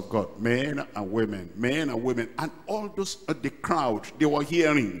works of God. Men and women, and all those the crowd, they were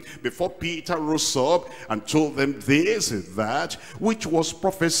hearing. Before Peter rose up and told them this is that which was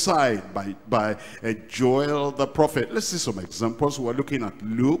prophesied by Joel the prophet. Let's see some examples. We're looking at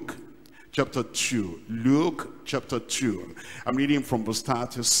Luke chapter 2. Luke chapter 2. I'm reading from verse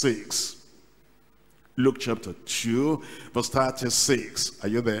 36. Luke chapter 2, verse 36. Are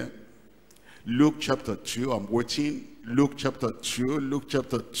you there? Luke chapter 2, I'm waiting. Luke chapter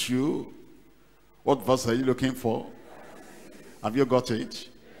 2. What verse are you looking for? Have you got it?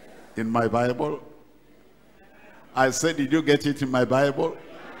 In my Bible? I said, did you get it in my Bible?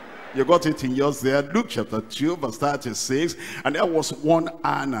 You got it in yours there. Luke chapter 2, verse 36. And there was one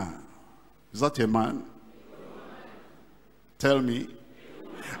Anna. Is that a man? Tell me.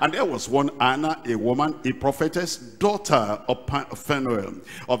 And there was one Anna, a woman, a prophetess, daughter of Phanuel,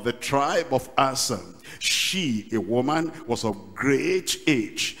 of the tribe of Aser. She, a woman, was of great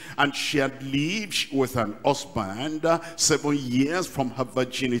age, and she had lived with an husband 7 years from her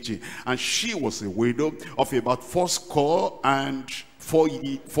virginity. And she was a widow of about 84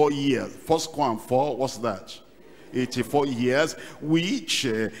 years. 84, what's that? 84 years, which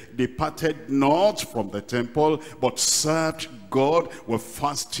departed not from the temple, but served God with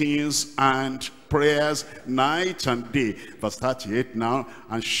fastings and prayers night and day. Verse 38 now.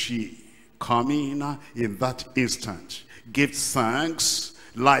 And she, coming in that instant, gave thanks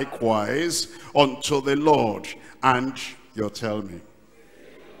likewise unto the Lord. And you tell me.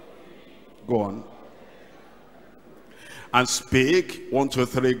 Go on. And spake, 1, 2,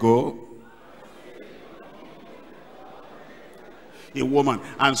 3, go. A woman,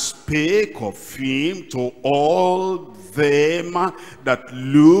 and spake of him to all them that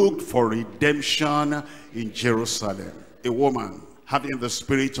looked for redemption in Jerusalem. A woman having the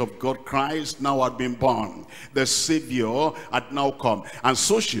Spirit of God, Christ now had been born. The Savior had now come. And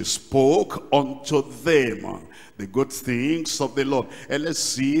so she spoke unto them the good things of the Lord. And let's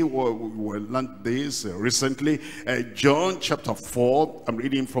see, we learned this recently. John chapter 4, I'm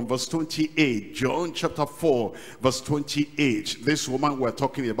reading from verse 28. John chapter 4, verse 28. This woman we're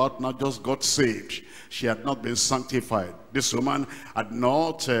talking about not just got saved. She had not been sanctified. This woman had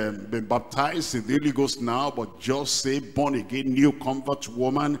not been baptized in the Holy Ghost now, but just saved, born again, new convert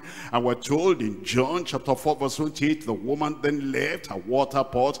woman. And we're told in John chapter 4 verse 28, the woman then left her water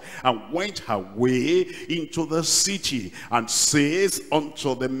pot and went her way into the city, and says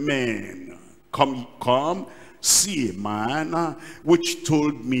unto the men, come see a man which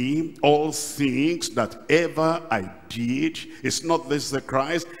told me all things that ever I did. Is not this the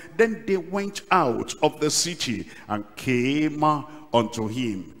Christ? Then they went out of the city and came unto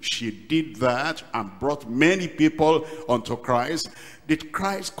him. She did that and brought many people unto Christ. Did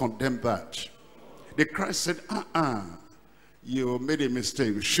Christ condemn that? Did Christ said, you made a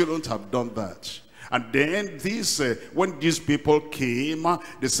mistake, you shouldn't have done that? And then when these people came,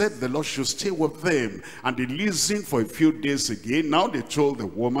 they said the Lord should stay with them. And they listened for a few days again. Now they told the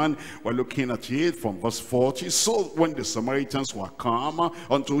woman, we're looking at it from verse 40. So when the Samaritans were come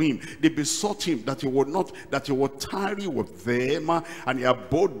unto him, they besought him that he would tarry with them. And he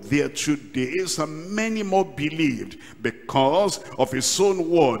abode there 2 days, and many more believed because of his own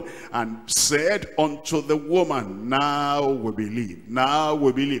word, and said unto the woman, now we believe, now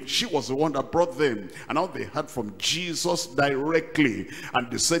we believe. She was the one that brought them. And now they heard from Jesus directly. And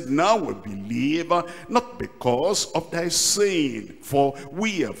they said, now we believe, not because of thy saying, for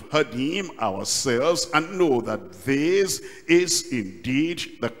we have heard him ourselves, and know that this is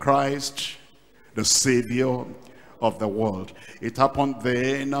indeed the Christ, the Savior of the world. It happened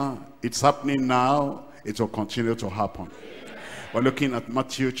then, it's happening now, it will continue to happen. We're looking at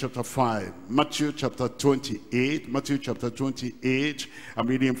Matthew chapter 5, Matthew chapter 28, Matthew chapter 28, I'm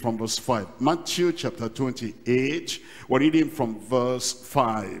reading from verse 5. Matthew chapter 28, we're reading from verse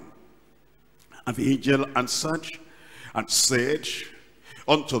 5. And the angel answered and said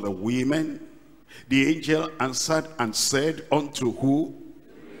unto the women, the angel answered and said unto who?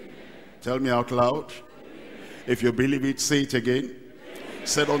 Tell me out loud. If you believe it, say it again.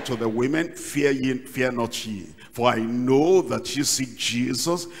 Said unto the women, fear not ye. For I know that you see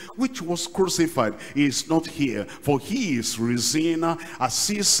Jesus, which was crucified. He is not here, for he is risen, as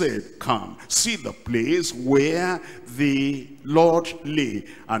he said. Come, see the place where the Lord lay,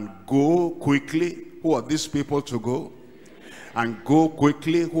 and go quickly. Who are these people to go? And go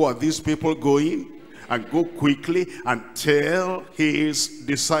quickly. Who are these people going? And go quickly and tell his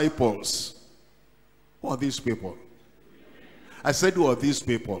disciples. Who are these people? I said, who are these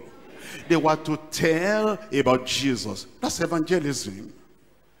people? They were to tell about Jesus. That's evangelism.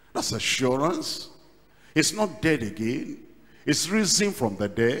 That's assurance. He's not dead again. He's risen from the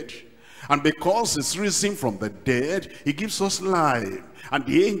dead. And because he's risen from the dead, he gives us life. And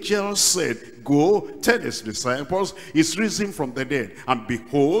the angel said, go tell his disciples, he's risen from the dead. And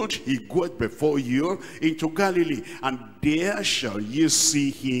behold, he goeth before you into Galilee. And there shall you see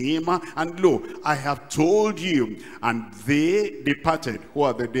him. And lo, I have told you. And they departed. Who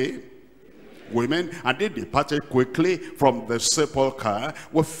are they? Women. And they departed quickly from the sepulchre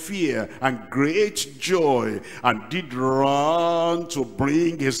with fear and great joy, and did run to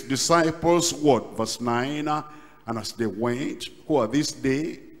bring his disciples what? Verse 9. And as they went, who are these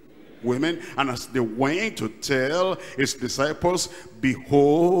they? Women. And as they went to tell his disciples,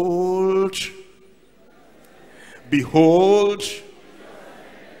 behold,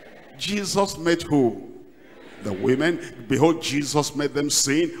 Jesus met who? The women. Behold, Jesus met them,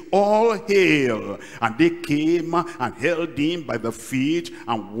 saying, all hail. And they came and held him by the feet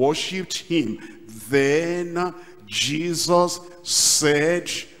and worshipped him. Then Jesus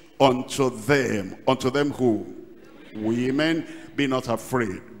said unto them who? Women, be not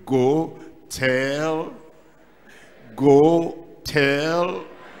afraid. Go tell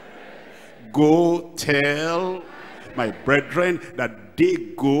my brethren that they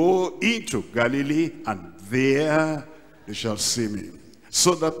go into Galilee, and there they shall see me.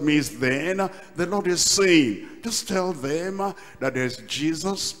 So that means then the Lord is saying, just tell them that there's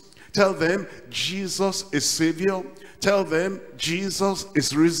Jesus. Tell them Jesus is Savior. Tell them Jesus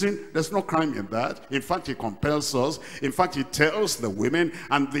is risen. There's no crime in that. In fact, he compels us. In fact, he tells the women,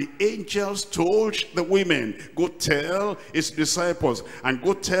 and the angels told the women, go tell his disciples, and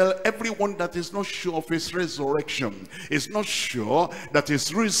go tell everyone that is not sure of his resurrection, is not sure that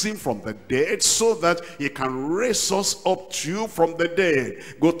he's risen from the dead, so that he can raise us up too from the dead.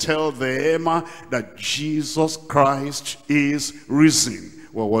 Go tell them that Jesus Christ is risen.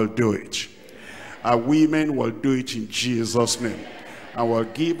 Well, we'll do it. Our women will do it in Jesus' name. I will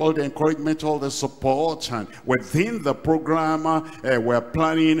give all the encouragement, all the support, and within the program we're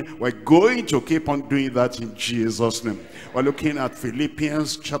planning, we're going to keep on doing that in Jesus' name. We're looking at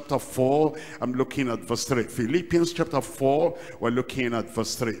Philippians chapter 4. I'm looking at verse 3. Philippians chapter 4, we're looking at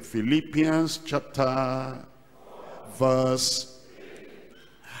verse 3. Philippians chapter verse.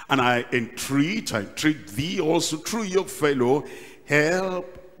 And I entreat thee also through your fellow,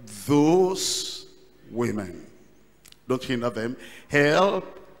 help those women. Don't hinder them.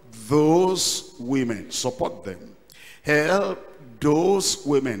 Help those women. Support them. Help those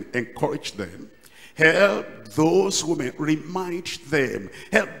women. Encourage them. Help those women, remind them.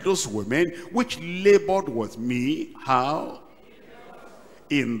 Help those women which labored with me. How?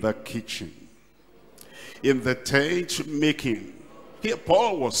 In the kitchen, in the tent making. Here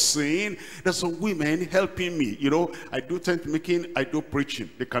Paul was saying, there's some women helping me. You know, I do tent making, I do preaching.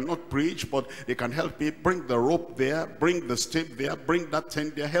 They cannot preach, but they can help me. Bring the rope there, bring the stake there, bring that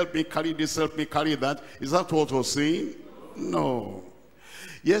tent there, help me carry this, help me carry that. Is that what we're saying? No.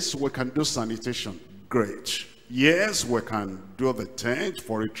 Yes, we can do sanitation. Great. Yes, we can do the tent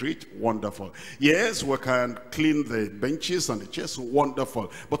for retreat. Wonderful. Yes, we can clean the benches and the chairs.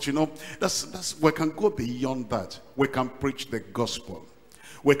 Wonderful. But you know, we can go beyond that. We can preach the gospel.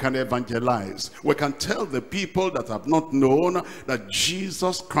 We can evangelize. We can tell the people that have not known that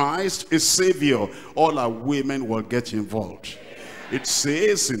Jesus Christ is Savior. All our women will get involved. It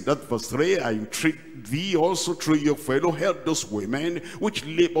says in that verse 3, I entreat thee also through your fellow, help those women which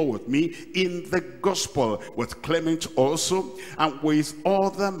labor with me in the gospel, with Clement also, and with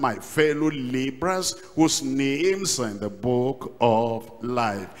other my fellow laborers, whose names are in the book of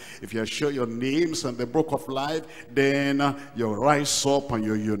life. If you are sure your names are in the book of life, then you rise up and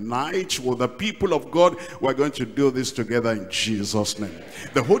you unite with the people of God. We're going to do this together in Jesus' name.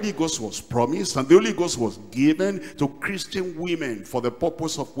 The Holy Ghost was promised, and the Holy Ghost was given to Christian women for the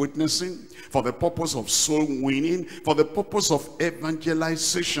purpose of witnessing, for the purpose of soul winning, for the purpose of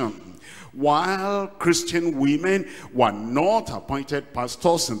evangelization. While Christian women were not appointed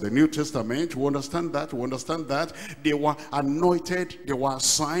pastors in the New Testament, we understand that, they were anointed, they were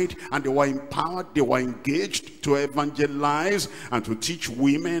assigned, and they were empowered, they were engaged to evangelize and to teach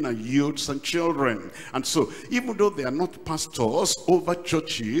women and youths and children. And so, even though they are not pastors over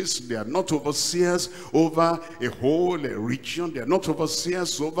churches, they are not overseers over a whole region, they are not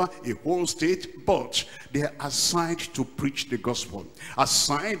overseers over a whole state, but they are assigned to preach the gospel,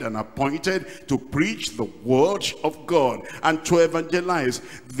 assigned and appointed to preach the word of God and to evangelize.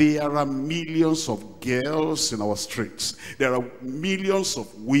 There are millions of girls in our streets. There are millions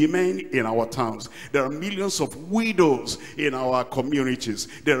of women in our towns. There are millions of widows in our communities.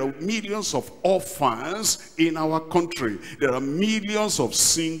 There are millions of orphans in our country. There are millions of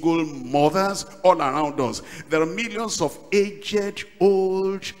single mothers all around us. There are millions of aged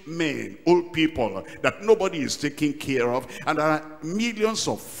old men, old people that nobody is taking care of. And there are millions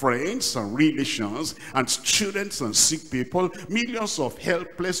of friends and relations and students and sick people, millions of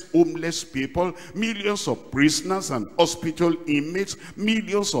helpless, homeless people, millions of prisoners and hospital inmates,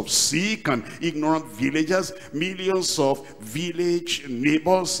 millions of sick and ignorant villagers, millions of village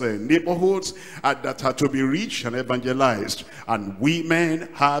neighbors, neighborhoods that are to be reached and evangelized. And women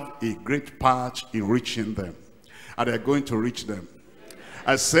have a great part in reaching them. And they're going to reach them.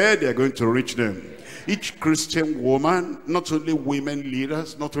 I said they're going to reach them. Each Christian woman, not only women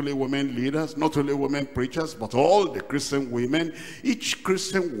leaders, not only women leaders, not only women preachers, but all the Christian women, each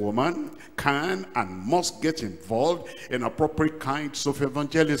Christian woman can and must get involved in appropriate kinds of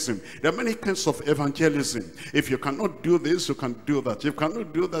evangelism. There are many kinds of evangelism. If you cannot do this, you can do that. If you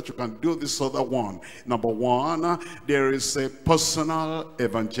cannot do that, you can do this other one. Number one, there is a personal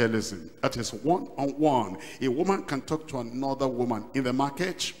evangelism. That is one-on-one. A woman can talk to another woman in the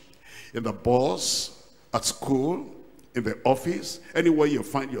market, in the bus, at school, in the office, anywhere you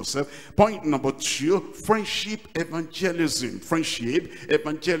find yourself. Point number two, friendship evangelism. Friendship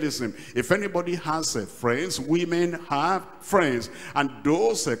evangelism. If anybody has friends, women have friends, and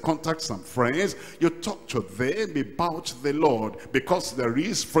those contacts and friends, you talk to them about the Lord, because there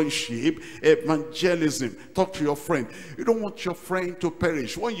is friendship evangelism. Talk to your friend. You don't want your friend to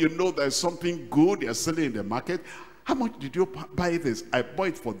perish. When you know there's something good they're selling in the market, how much did you buy this? I bought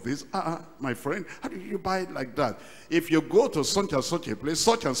it for this. My friend, how did you buy it like that? If you go to such and such a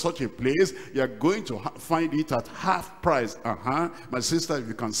place, you're going to find it at half price. My sister, if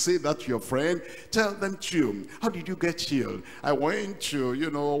you can say that to your friend, tell them too. How did you get healed? I went to,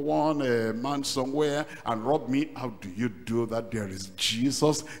 one man somewhere and robbed me. How do you do that? There is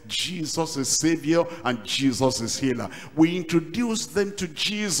Jesus. Jesus is Savior and Jesus is healer. We introduce them to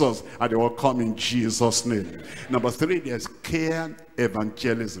Jesus and they will come in Jesus' name. Number three, there's care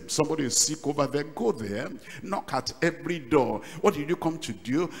evangelism. Somebody is sick over there, go there, knock at every door. What did you come to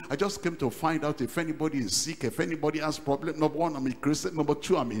do? I just came to find out if anybody is sick, if anybody has problem. Number one, I'm a Christian. Number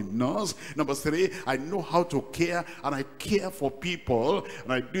two, I'm a nurse. Number three, I know how to care, and I care for people,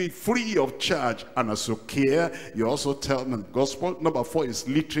 and I do it free of charge. And as you care, you also tell them the gospel. Number four is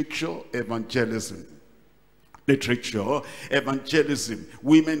literature evangelism. Literature evangelism.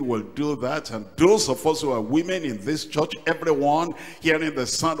 Women will do that, and those of us who are women in this church, everyone hearing the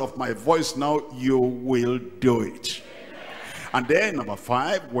sound of my voice now, you will do it. And then number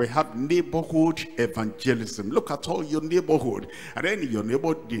 5, we have neighborhood evangelism. Look at all your neighborhood. And then your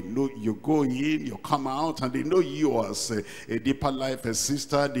neighbor, they know you go in, you come out, and they know you as a deeper life, a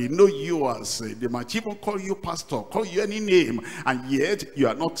sister. They know you as, they might even call you pastor, call you any name. And yet, you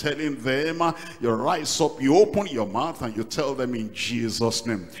are not telling them. You rise up, you open your mouth, and you tell them in Jesus'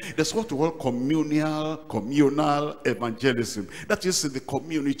 name. That's what we call communal evangelism. That is in the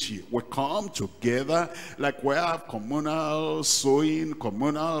community. We come together, like we have communal sowing,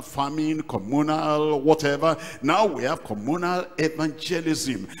 communal farming, communal whatever. Now we have communal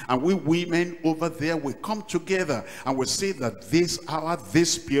evangelism. And we women over there, we come together and we say that this hour,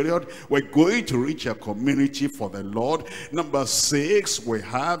 this period, we're going to reach a community for the Lord. Number 6, we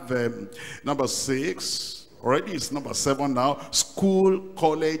have number 6. Already it's number 7 now. School,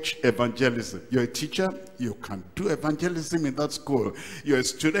 college evangelism. You're a teacher, you can do evangelism in that school. You're a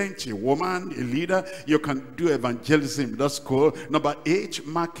student, a woman, a leader, you can do evangelism in that school. Number 8,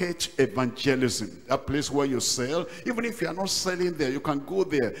 market evangelism. That place where you sell. Even if you're not selling there, you can go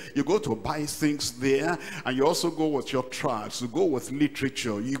there. You go to buy things there, and you also go with your tracts. You go with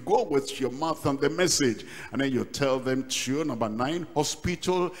literature. You go with your mouth and the message. And then you tell them to. Number 9,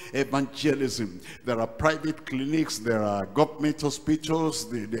 hospital evangelism. There are private clinics, there are government hospitals,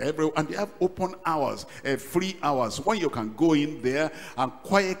 and they have open hours, free hours, when you can go in there and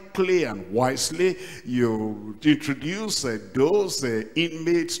quietly and wisely you introduce those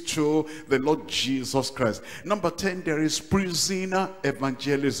inmates to the Lord Jesus Christ. Number 10, there is prisoner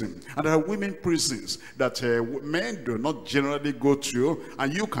evangelism, and there are women prisons that men do not generally go to,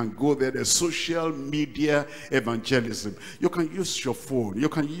 and you can go there. The social media evangelism. You can use your phone, you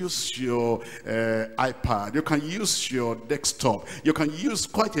can use your iPad, you can use your desktop, you can use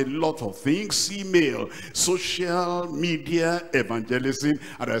quite a lot of things, email, social media evangelism,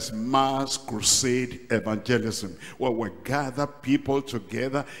 and there's mass crusade evangelism, where we gather people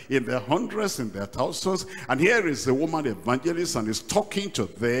together in their hundreds, in their thousands, and here is the woman evangelist, and is talking to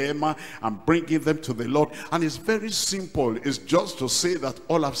them and bringing them to the Lord. And it's very simple. It's just to say that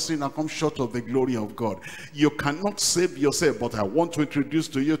all have sinned and come short of the glory of God. You cannot save yourself, but I want to introduce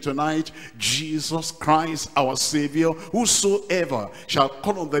to you tonight Jesus Christ, our Savior. Whosoever shall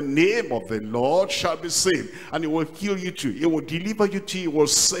call on the name of the Lord shall be saved, and he will heal you too. He will deliver you too. He will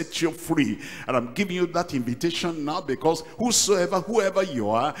set you free. And I'm giving you that invitation now, because whoever you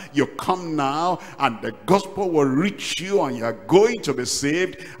are, you come now, and the gospel will reach you, and you are going to be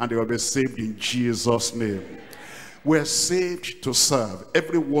saved, and they will be saved in Jesus' name. We're saved to serve.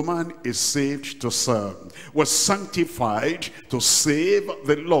 Every woman is saved to serve. We're sanctified to save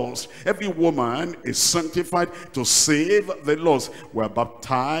the lost. Every woman is sanctified to save the lost. We're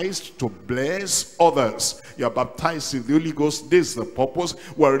baptized to bless others. You're baptized in the Holy Ghost. This is the purpose.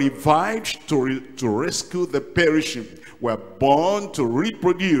 We're revived to rescue the perishing. We're born to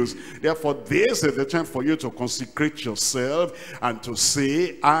reproduce. Therefore, this is the time for you to consecrate yourself and to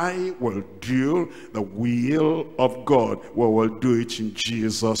say, I will do the will of God. We will do it in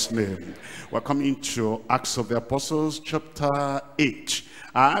Jesus' name. We're coming to Acts of the Apostles chapter 8.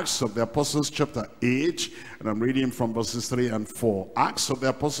 Acts of the Apostles chapter 8, and I'm reading from verses 3 and 4. Acts of the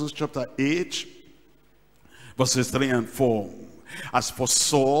Apostles chapter 8, verses 3 and 4. As for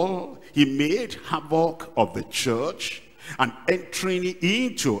Saul, he made havoc of the church, and entering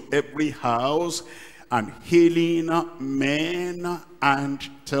into every house and healing men and,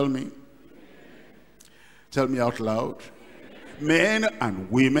 tell me out loud, men and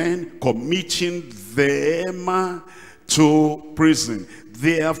women, committing them to prison.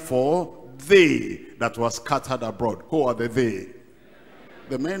 Therefore they that were scattered abroad. Who are they?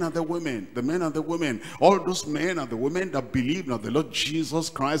 The men and the women, the men and the women, all those men and the women that believed in the Lord Jesus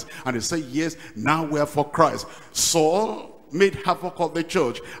Christ, and they say, yes, now we are for Christ. Saul made havoc of the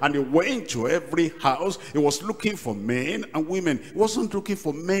church, and he went to every house. He was looking for men and women. He wasn't looking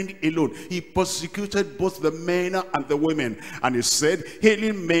for men alone. He persecuted both the men and the women, and he said,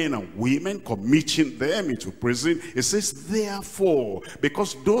 hailing men and women, committing them into prison. He says, therefore,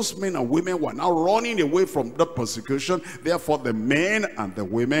 because those men and women were now running away from the persecution, therefore the men and the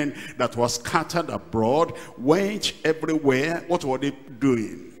women that were scattered abroad went everywhere. What were they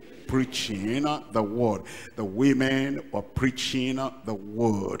doing? Preaching the word. The women were preaching the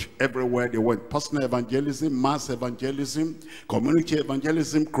word everywhere they went. Personal evangelism, mass evangelism, community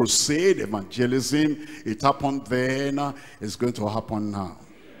evangelism, crusade evangelism. It happened then, it's going to happen now.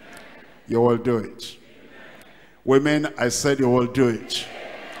 You will do it. Women, I said you will do it.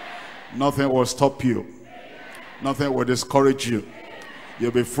 Nothing will stop you. Nothing will discourage you.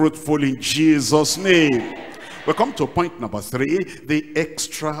 You'll be fruitful in Jesus' name. We come to point number 3, the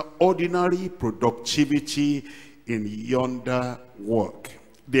extraordinary productivity in yonder work.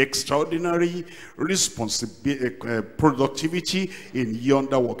 The extraordinary productivity in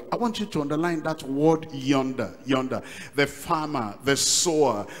yonder work. I want you to underline that word yonder, yonder. The farmer, the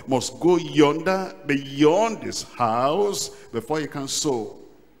sower must go yonder, beyond his house, before he can sow.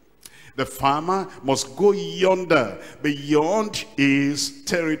 The farmer must go yonder, beyond his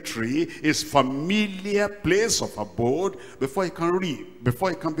territory, his familiar place of abode, before he can reap, before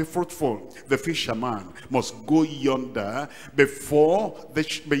he can be fruitful. The fisherman must go yonder, beyond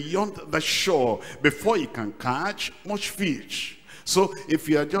the shore, before he can catch much fish. So if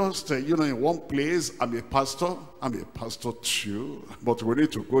you are just, in one place, I'm a pastor too, but we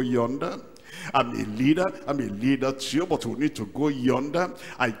need to go yonder. I'm a leader too, but we need to go yonder.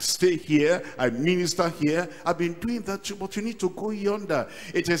 I stay here, I minister here. I've been doing that too, but you need to go yonder.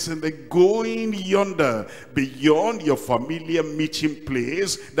 It is in the going yonder, beyond your familiar meeting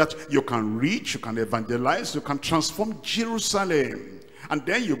place, that you can reach, you can evangelize, you can transform Jerusalem. And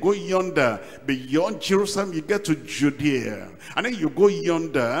then you go yonder, beyond Jerusalem, you get to Judea. And then you go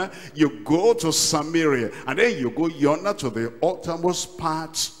yonder, you go to Samaria. And then you go yonder to the uttermost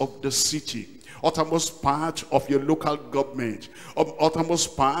parts of the city, uttermost part of your local government,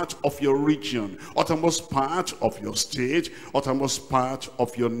 uttermost part of your region, uttermost part of your state, uttermost part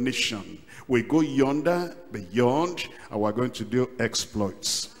of your nation. We go yonder, beyond, and we're going to do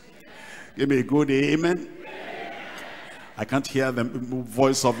exploits. Give me a good amen. I can't hear the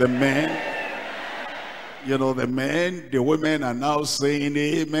voice of the men. The men, the women are now saying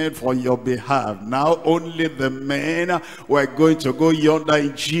amen for your behalf. Now only the men were going to go yonder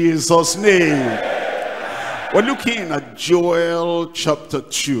in Jesus' name. We're looking at Joel chapter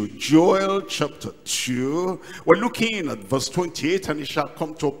 2. Joel chapter 2. We're looking at verse 28. And it shall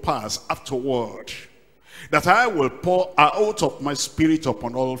come to pass afterward that I will pour out of my spirit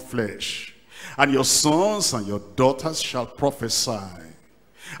upon all flesh. And your sons and your daughters shall prophesy,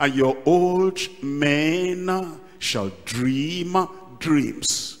 and your old men shall dream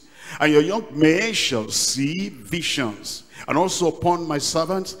dreams, and your young men shall see visions. And also upon my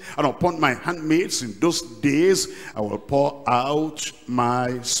servants and upon my handmaids in those days I will pour out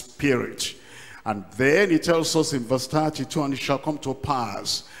my spirit. And then he tells us in verse 32, and it shall come to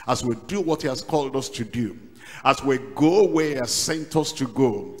pass, as we do what he has called us to do, as we go where he has sent us to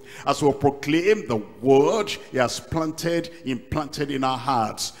go, as we proclaim the word he has implanted in our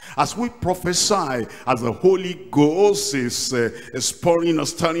hearts, as we prophesy, as the Holy Ghost is spurring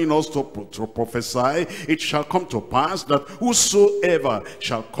us, turning us to prophesy, it shall come to pass that whosoever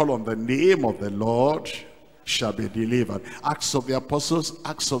shall call on the name of the Lord shall be delivered. Acts of the Apostles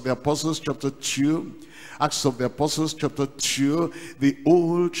chapter 2. Acts of the Apostles chapter 2, the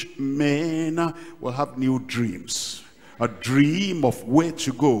old men will have new dreams. A dream of where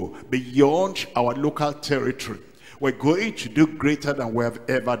to go beyond our local territory. We're going to do greater than we have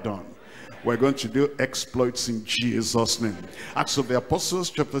ever done. We're going to do exploits in Jesus' name. Acts of the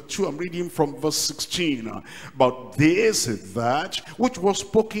Apostles chapter 2, I'm reading from verse 16. But this is that which was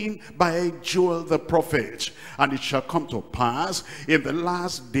spoken by Joel the prophet. And it shall come to pass in the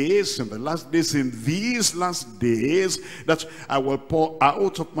last days, in these last days, that I will pour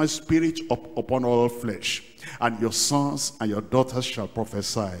out of my spirit upon all flesh. And your sons and your daughters shall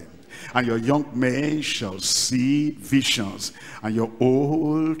prophesy. And your young men shall see visions, and your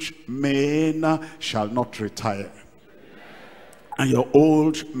old men shall not retire, and your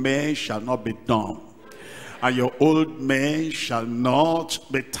old men shall not be dumb, and your old men shall not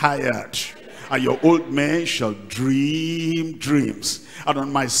be tired, and your old men shall dream dreams. And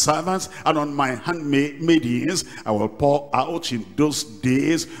on my servants and on my handmaidens I will pour out in those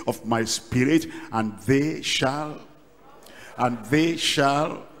days of my spirit, and they shall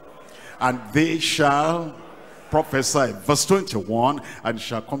prophesy. Verse 21, and it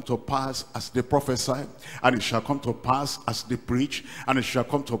shall come to pass as they prophesy, and it shall come to pass as they preach, and it shall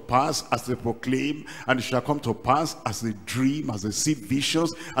come to pass as they proclaim, and it shall come to pass as they dream, as they see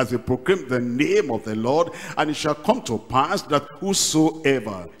visions, as they proclaim the name of the Lord. And it shall come to pass that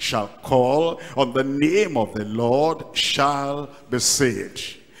whosoever shall call on the name of the Lord shall be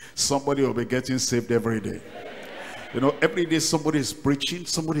saved. Somebody will be getting saved every day. Every day somebody is preaching,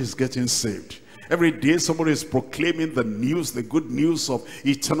 somebody is getting saved. Every day somebody is proclaiming the news, the good news of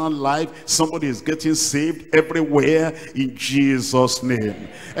eternal life. Somebody is getting saved everywhere in Jesus' name.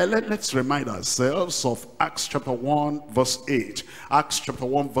 And let's remind ourselves of Acts chapter 1 verse 8. Acts chapter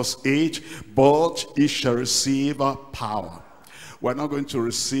 1 verse 8. But ye shall receive power. We're not going to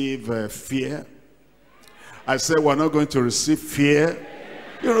receive fear. I said we're not going to receive fear.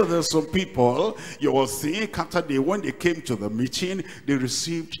 You know, there's some people, you will think after when they came to the meeting, they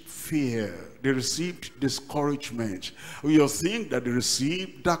received fear. They received discouragement. You think that they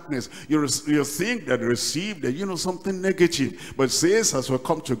received darkness. You think that they received, something negative. But it says, as we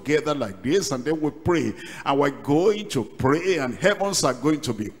come together like this, and then we pray, and we're going to pray, and heavens are going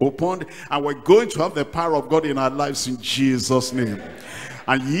to be opened, and we're going to have the power of God in our lives in Jesus' name.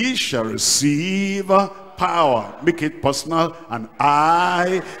 And ye shall receive power. Make it personal. And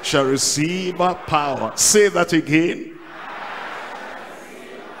I shall receive power. Say that again.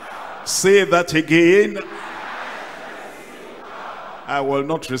 Say that again. I will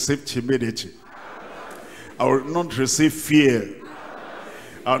not receive timidity. I will not receive fear.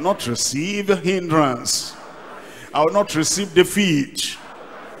 I will not receive hindrance. I will not receive defeat.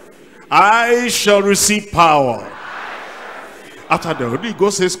 I shall receive power. After the Holy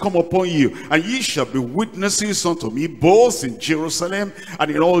Ghost has come upon you, and ye shall be witnesses unto me, both in Jerusalem and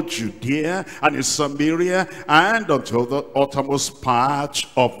in all Judea and in Samaria and unto the uttermost part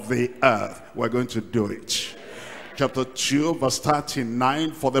of the earth. We're going to do it. Chapter 2, verse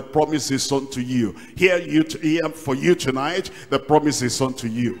 39, for the promise is unto you. Here for you tonight, the promise is unto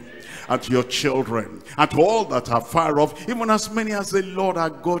you, and to your children, and to all that are far off, even as many as the Lord our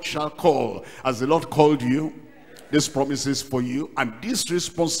God shall call. As the Lord called you, this promise is for you, and this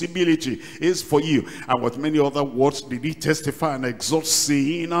responsibility is for you. And with many other words did he testify and exhort,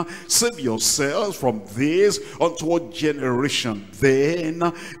 saying, save yourselves from this untoward generation. Then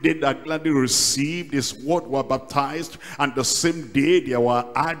they that gladly received this word were baptized, and the same day there were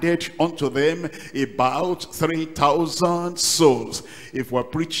added unto them about 3,000 souls. If we're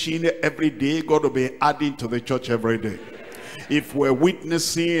preaching every day, God will be adding to the church every day. If we're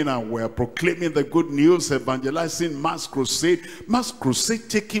witnessing and we're proclaiming the good news, evangelizing, mass crusade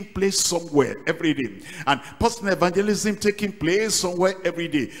taking place somewhere every day, and personal evangelism taking place somewhere every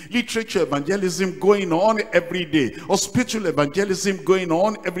day, literature evangelism going on every day, hospital evangelism going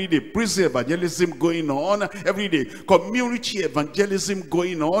on every day, prison evangelism going on every day, community evangelism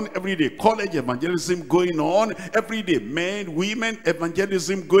going on every day, college evangelism going on every day, men, women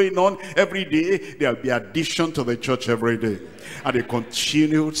evangelism going on every day. There'll be addition to the church every day. And they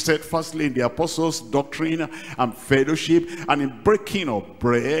continued steadfastly in the apostles' doctrine and fellowship, and in breaking of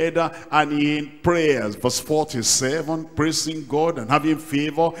bread, and in prayers. Verse 47, praising God and having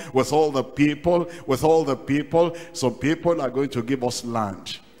favor with all the people. Some people are going to give us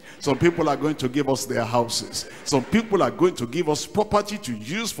land. Some people are going to give us their houses. Some people are going to give us property to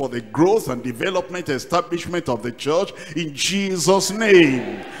use for the growth and development, establishment of the church in Jesus'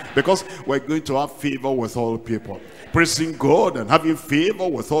 name. Because we're going to have favor with all people. Praising God and having favor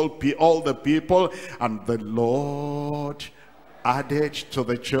with all the people. And the Lord added to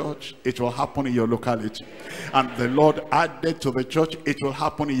the church, it will happen in your locality. And the Lord added to the church, it will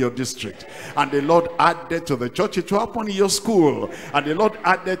happen in your district. And the Lord added to the church, it will happen in your school. And the Lord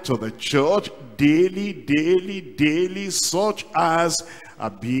added to the church daily, such as are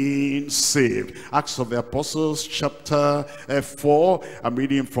being saved. Acts of the Apostles chapter 4, I'm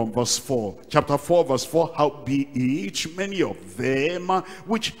reading from verse 4. Chapter 4 verse 4, howbeit many of them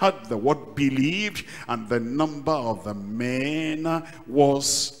which had the word believed, and the number of the men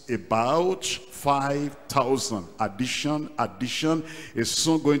was about 5,000. Addition is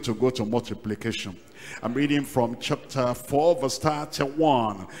soon going to go to multiplication. I'm reading from chapter 4 verse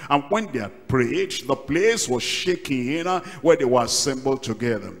 31. And when they had prayed, the place was shaking where they were assembled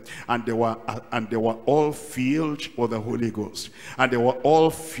together, and they were all filled with the Holy Ghost. And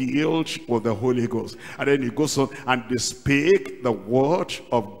then it goes on, and they spake the word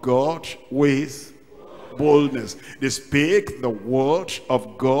of God with boldness. They spake the word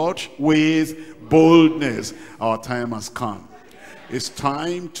of God with boldness. Our time has come. It's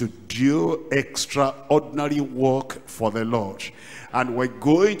time to do extraordinary work for the Lord. And we're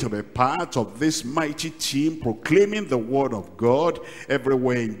going to be part of this mighty team proclaiming the word of God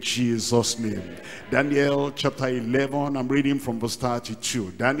everywhere in Jesus' name. Daniel chapter 11, I'm reading from verse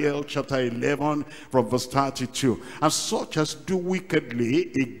 32. Daniel chapter 11 from verse 32. And such as do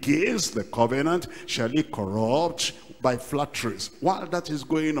wickedly against the covenant shall he corrupt by flatteries. While that is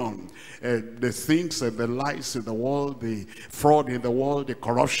going on, the things and the lies in the world, the fraud in the world, the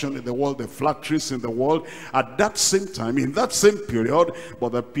corruption in the world, the flatteries in the world, at that same time, in that same period,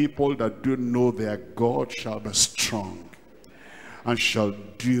 but the people that do know their God shall be strong and shall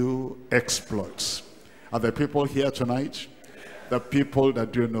do exploits. Are the people here tonight? The people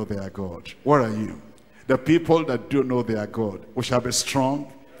that do know their God. Where are you? The people that do know their God. We shall be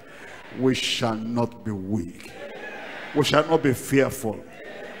strong. We shall not be weak. We shall not be fearful.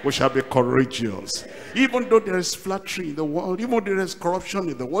 We shall be courageous. Even though there is flattery in the world, even though there is corruption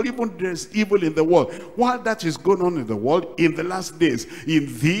in the world, even though there is evil in the world, while that is going on in the world, in the last days,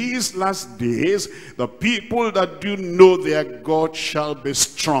 in these last days, the people that do know their God shall be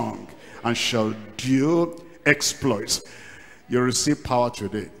strong and shall do exploits. You receive power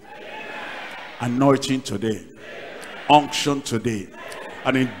today, anointing today, unction today,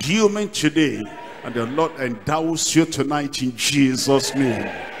 an endowment today, and the Lord endows you tonight in Jesus' name.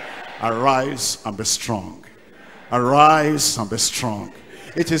 Arise and be strong. Arise and be strong.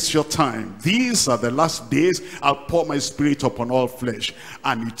 It is your time. These are the last days. I'll pour my spirit upon all flesh.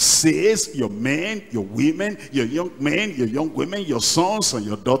 And it says, your men, your women, your young men, your young women, your sons and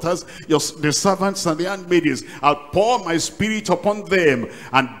your daughters, the servants and the handmaidens, I'll pour my spirit upon them.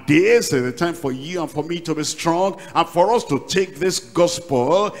 And this is the time for you and for me to be strong, and for us to take this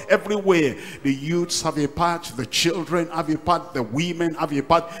gospel everywhere. The youths have a part, the children have a part, the women have a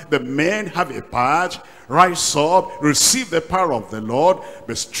part, the men have a part. Rise up, receive the power of the Lord,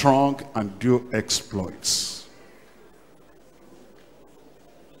 be strong and do exploits.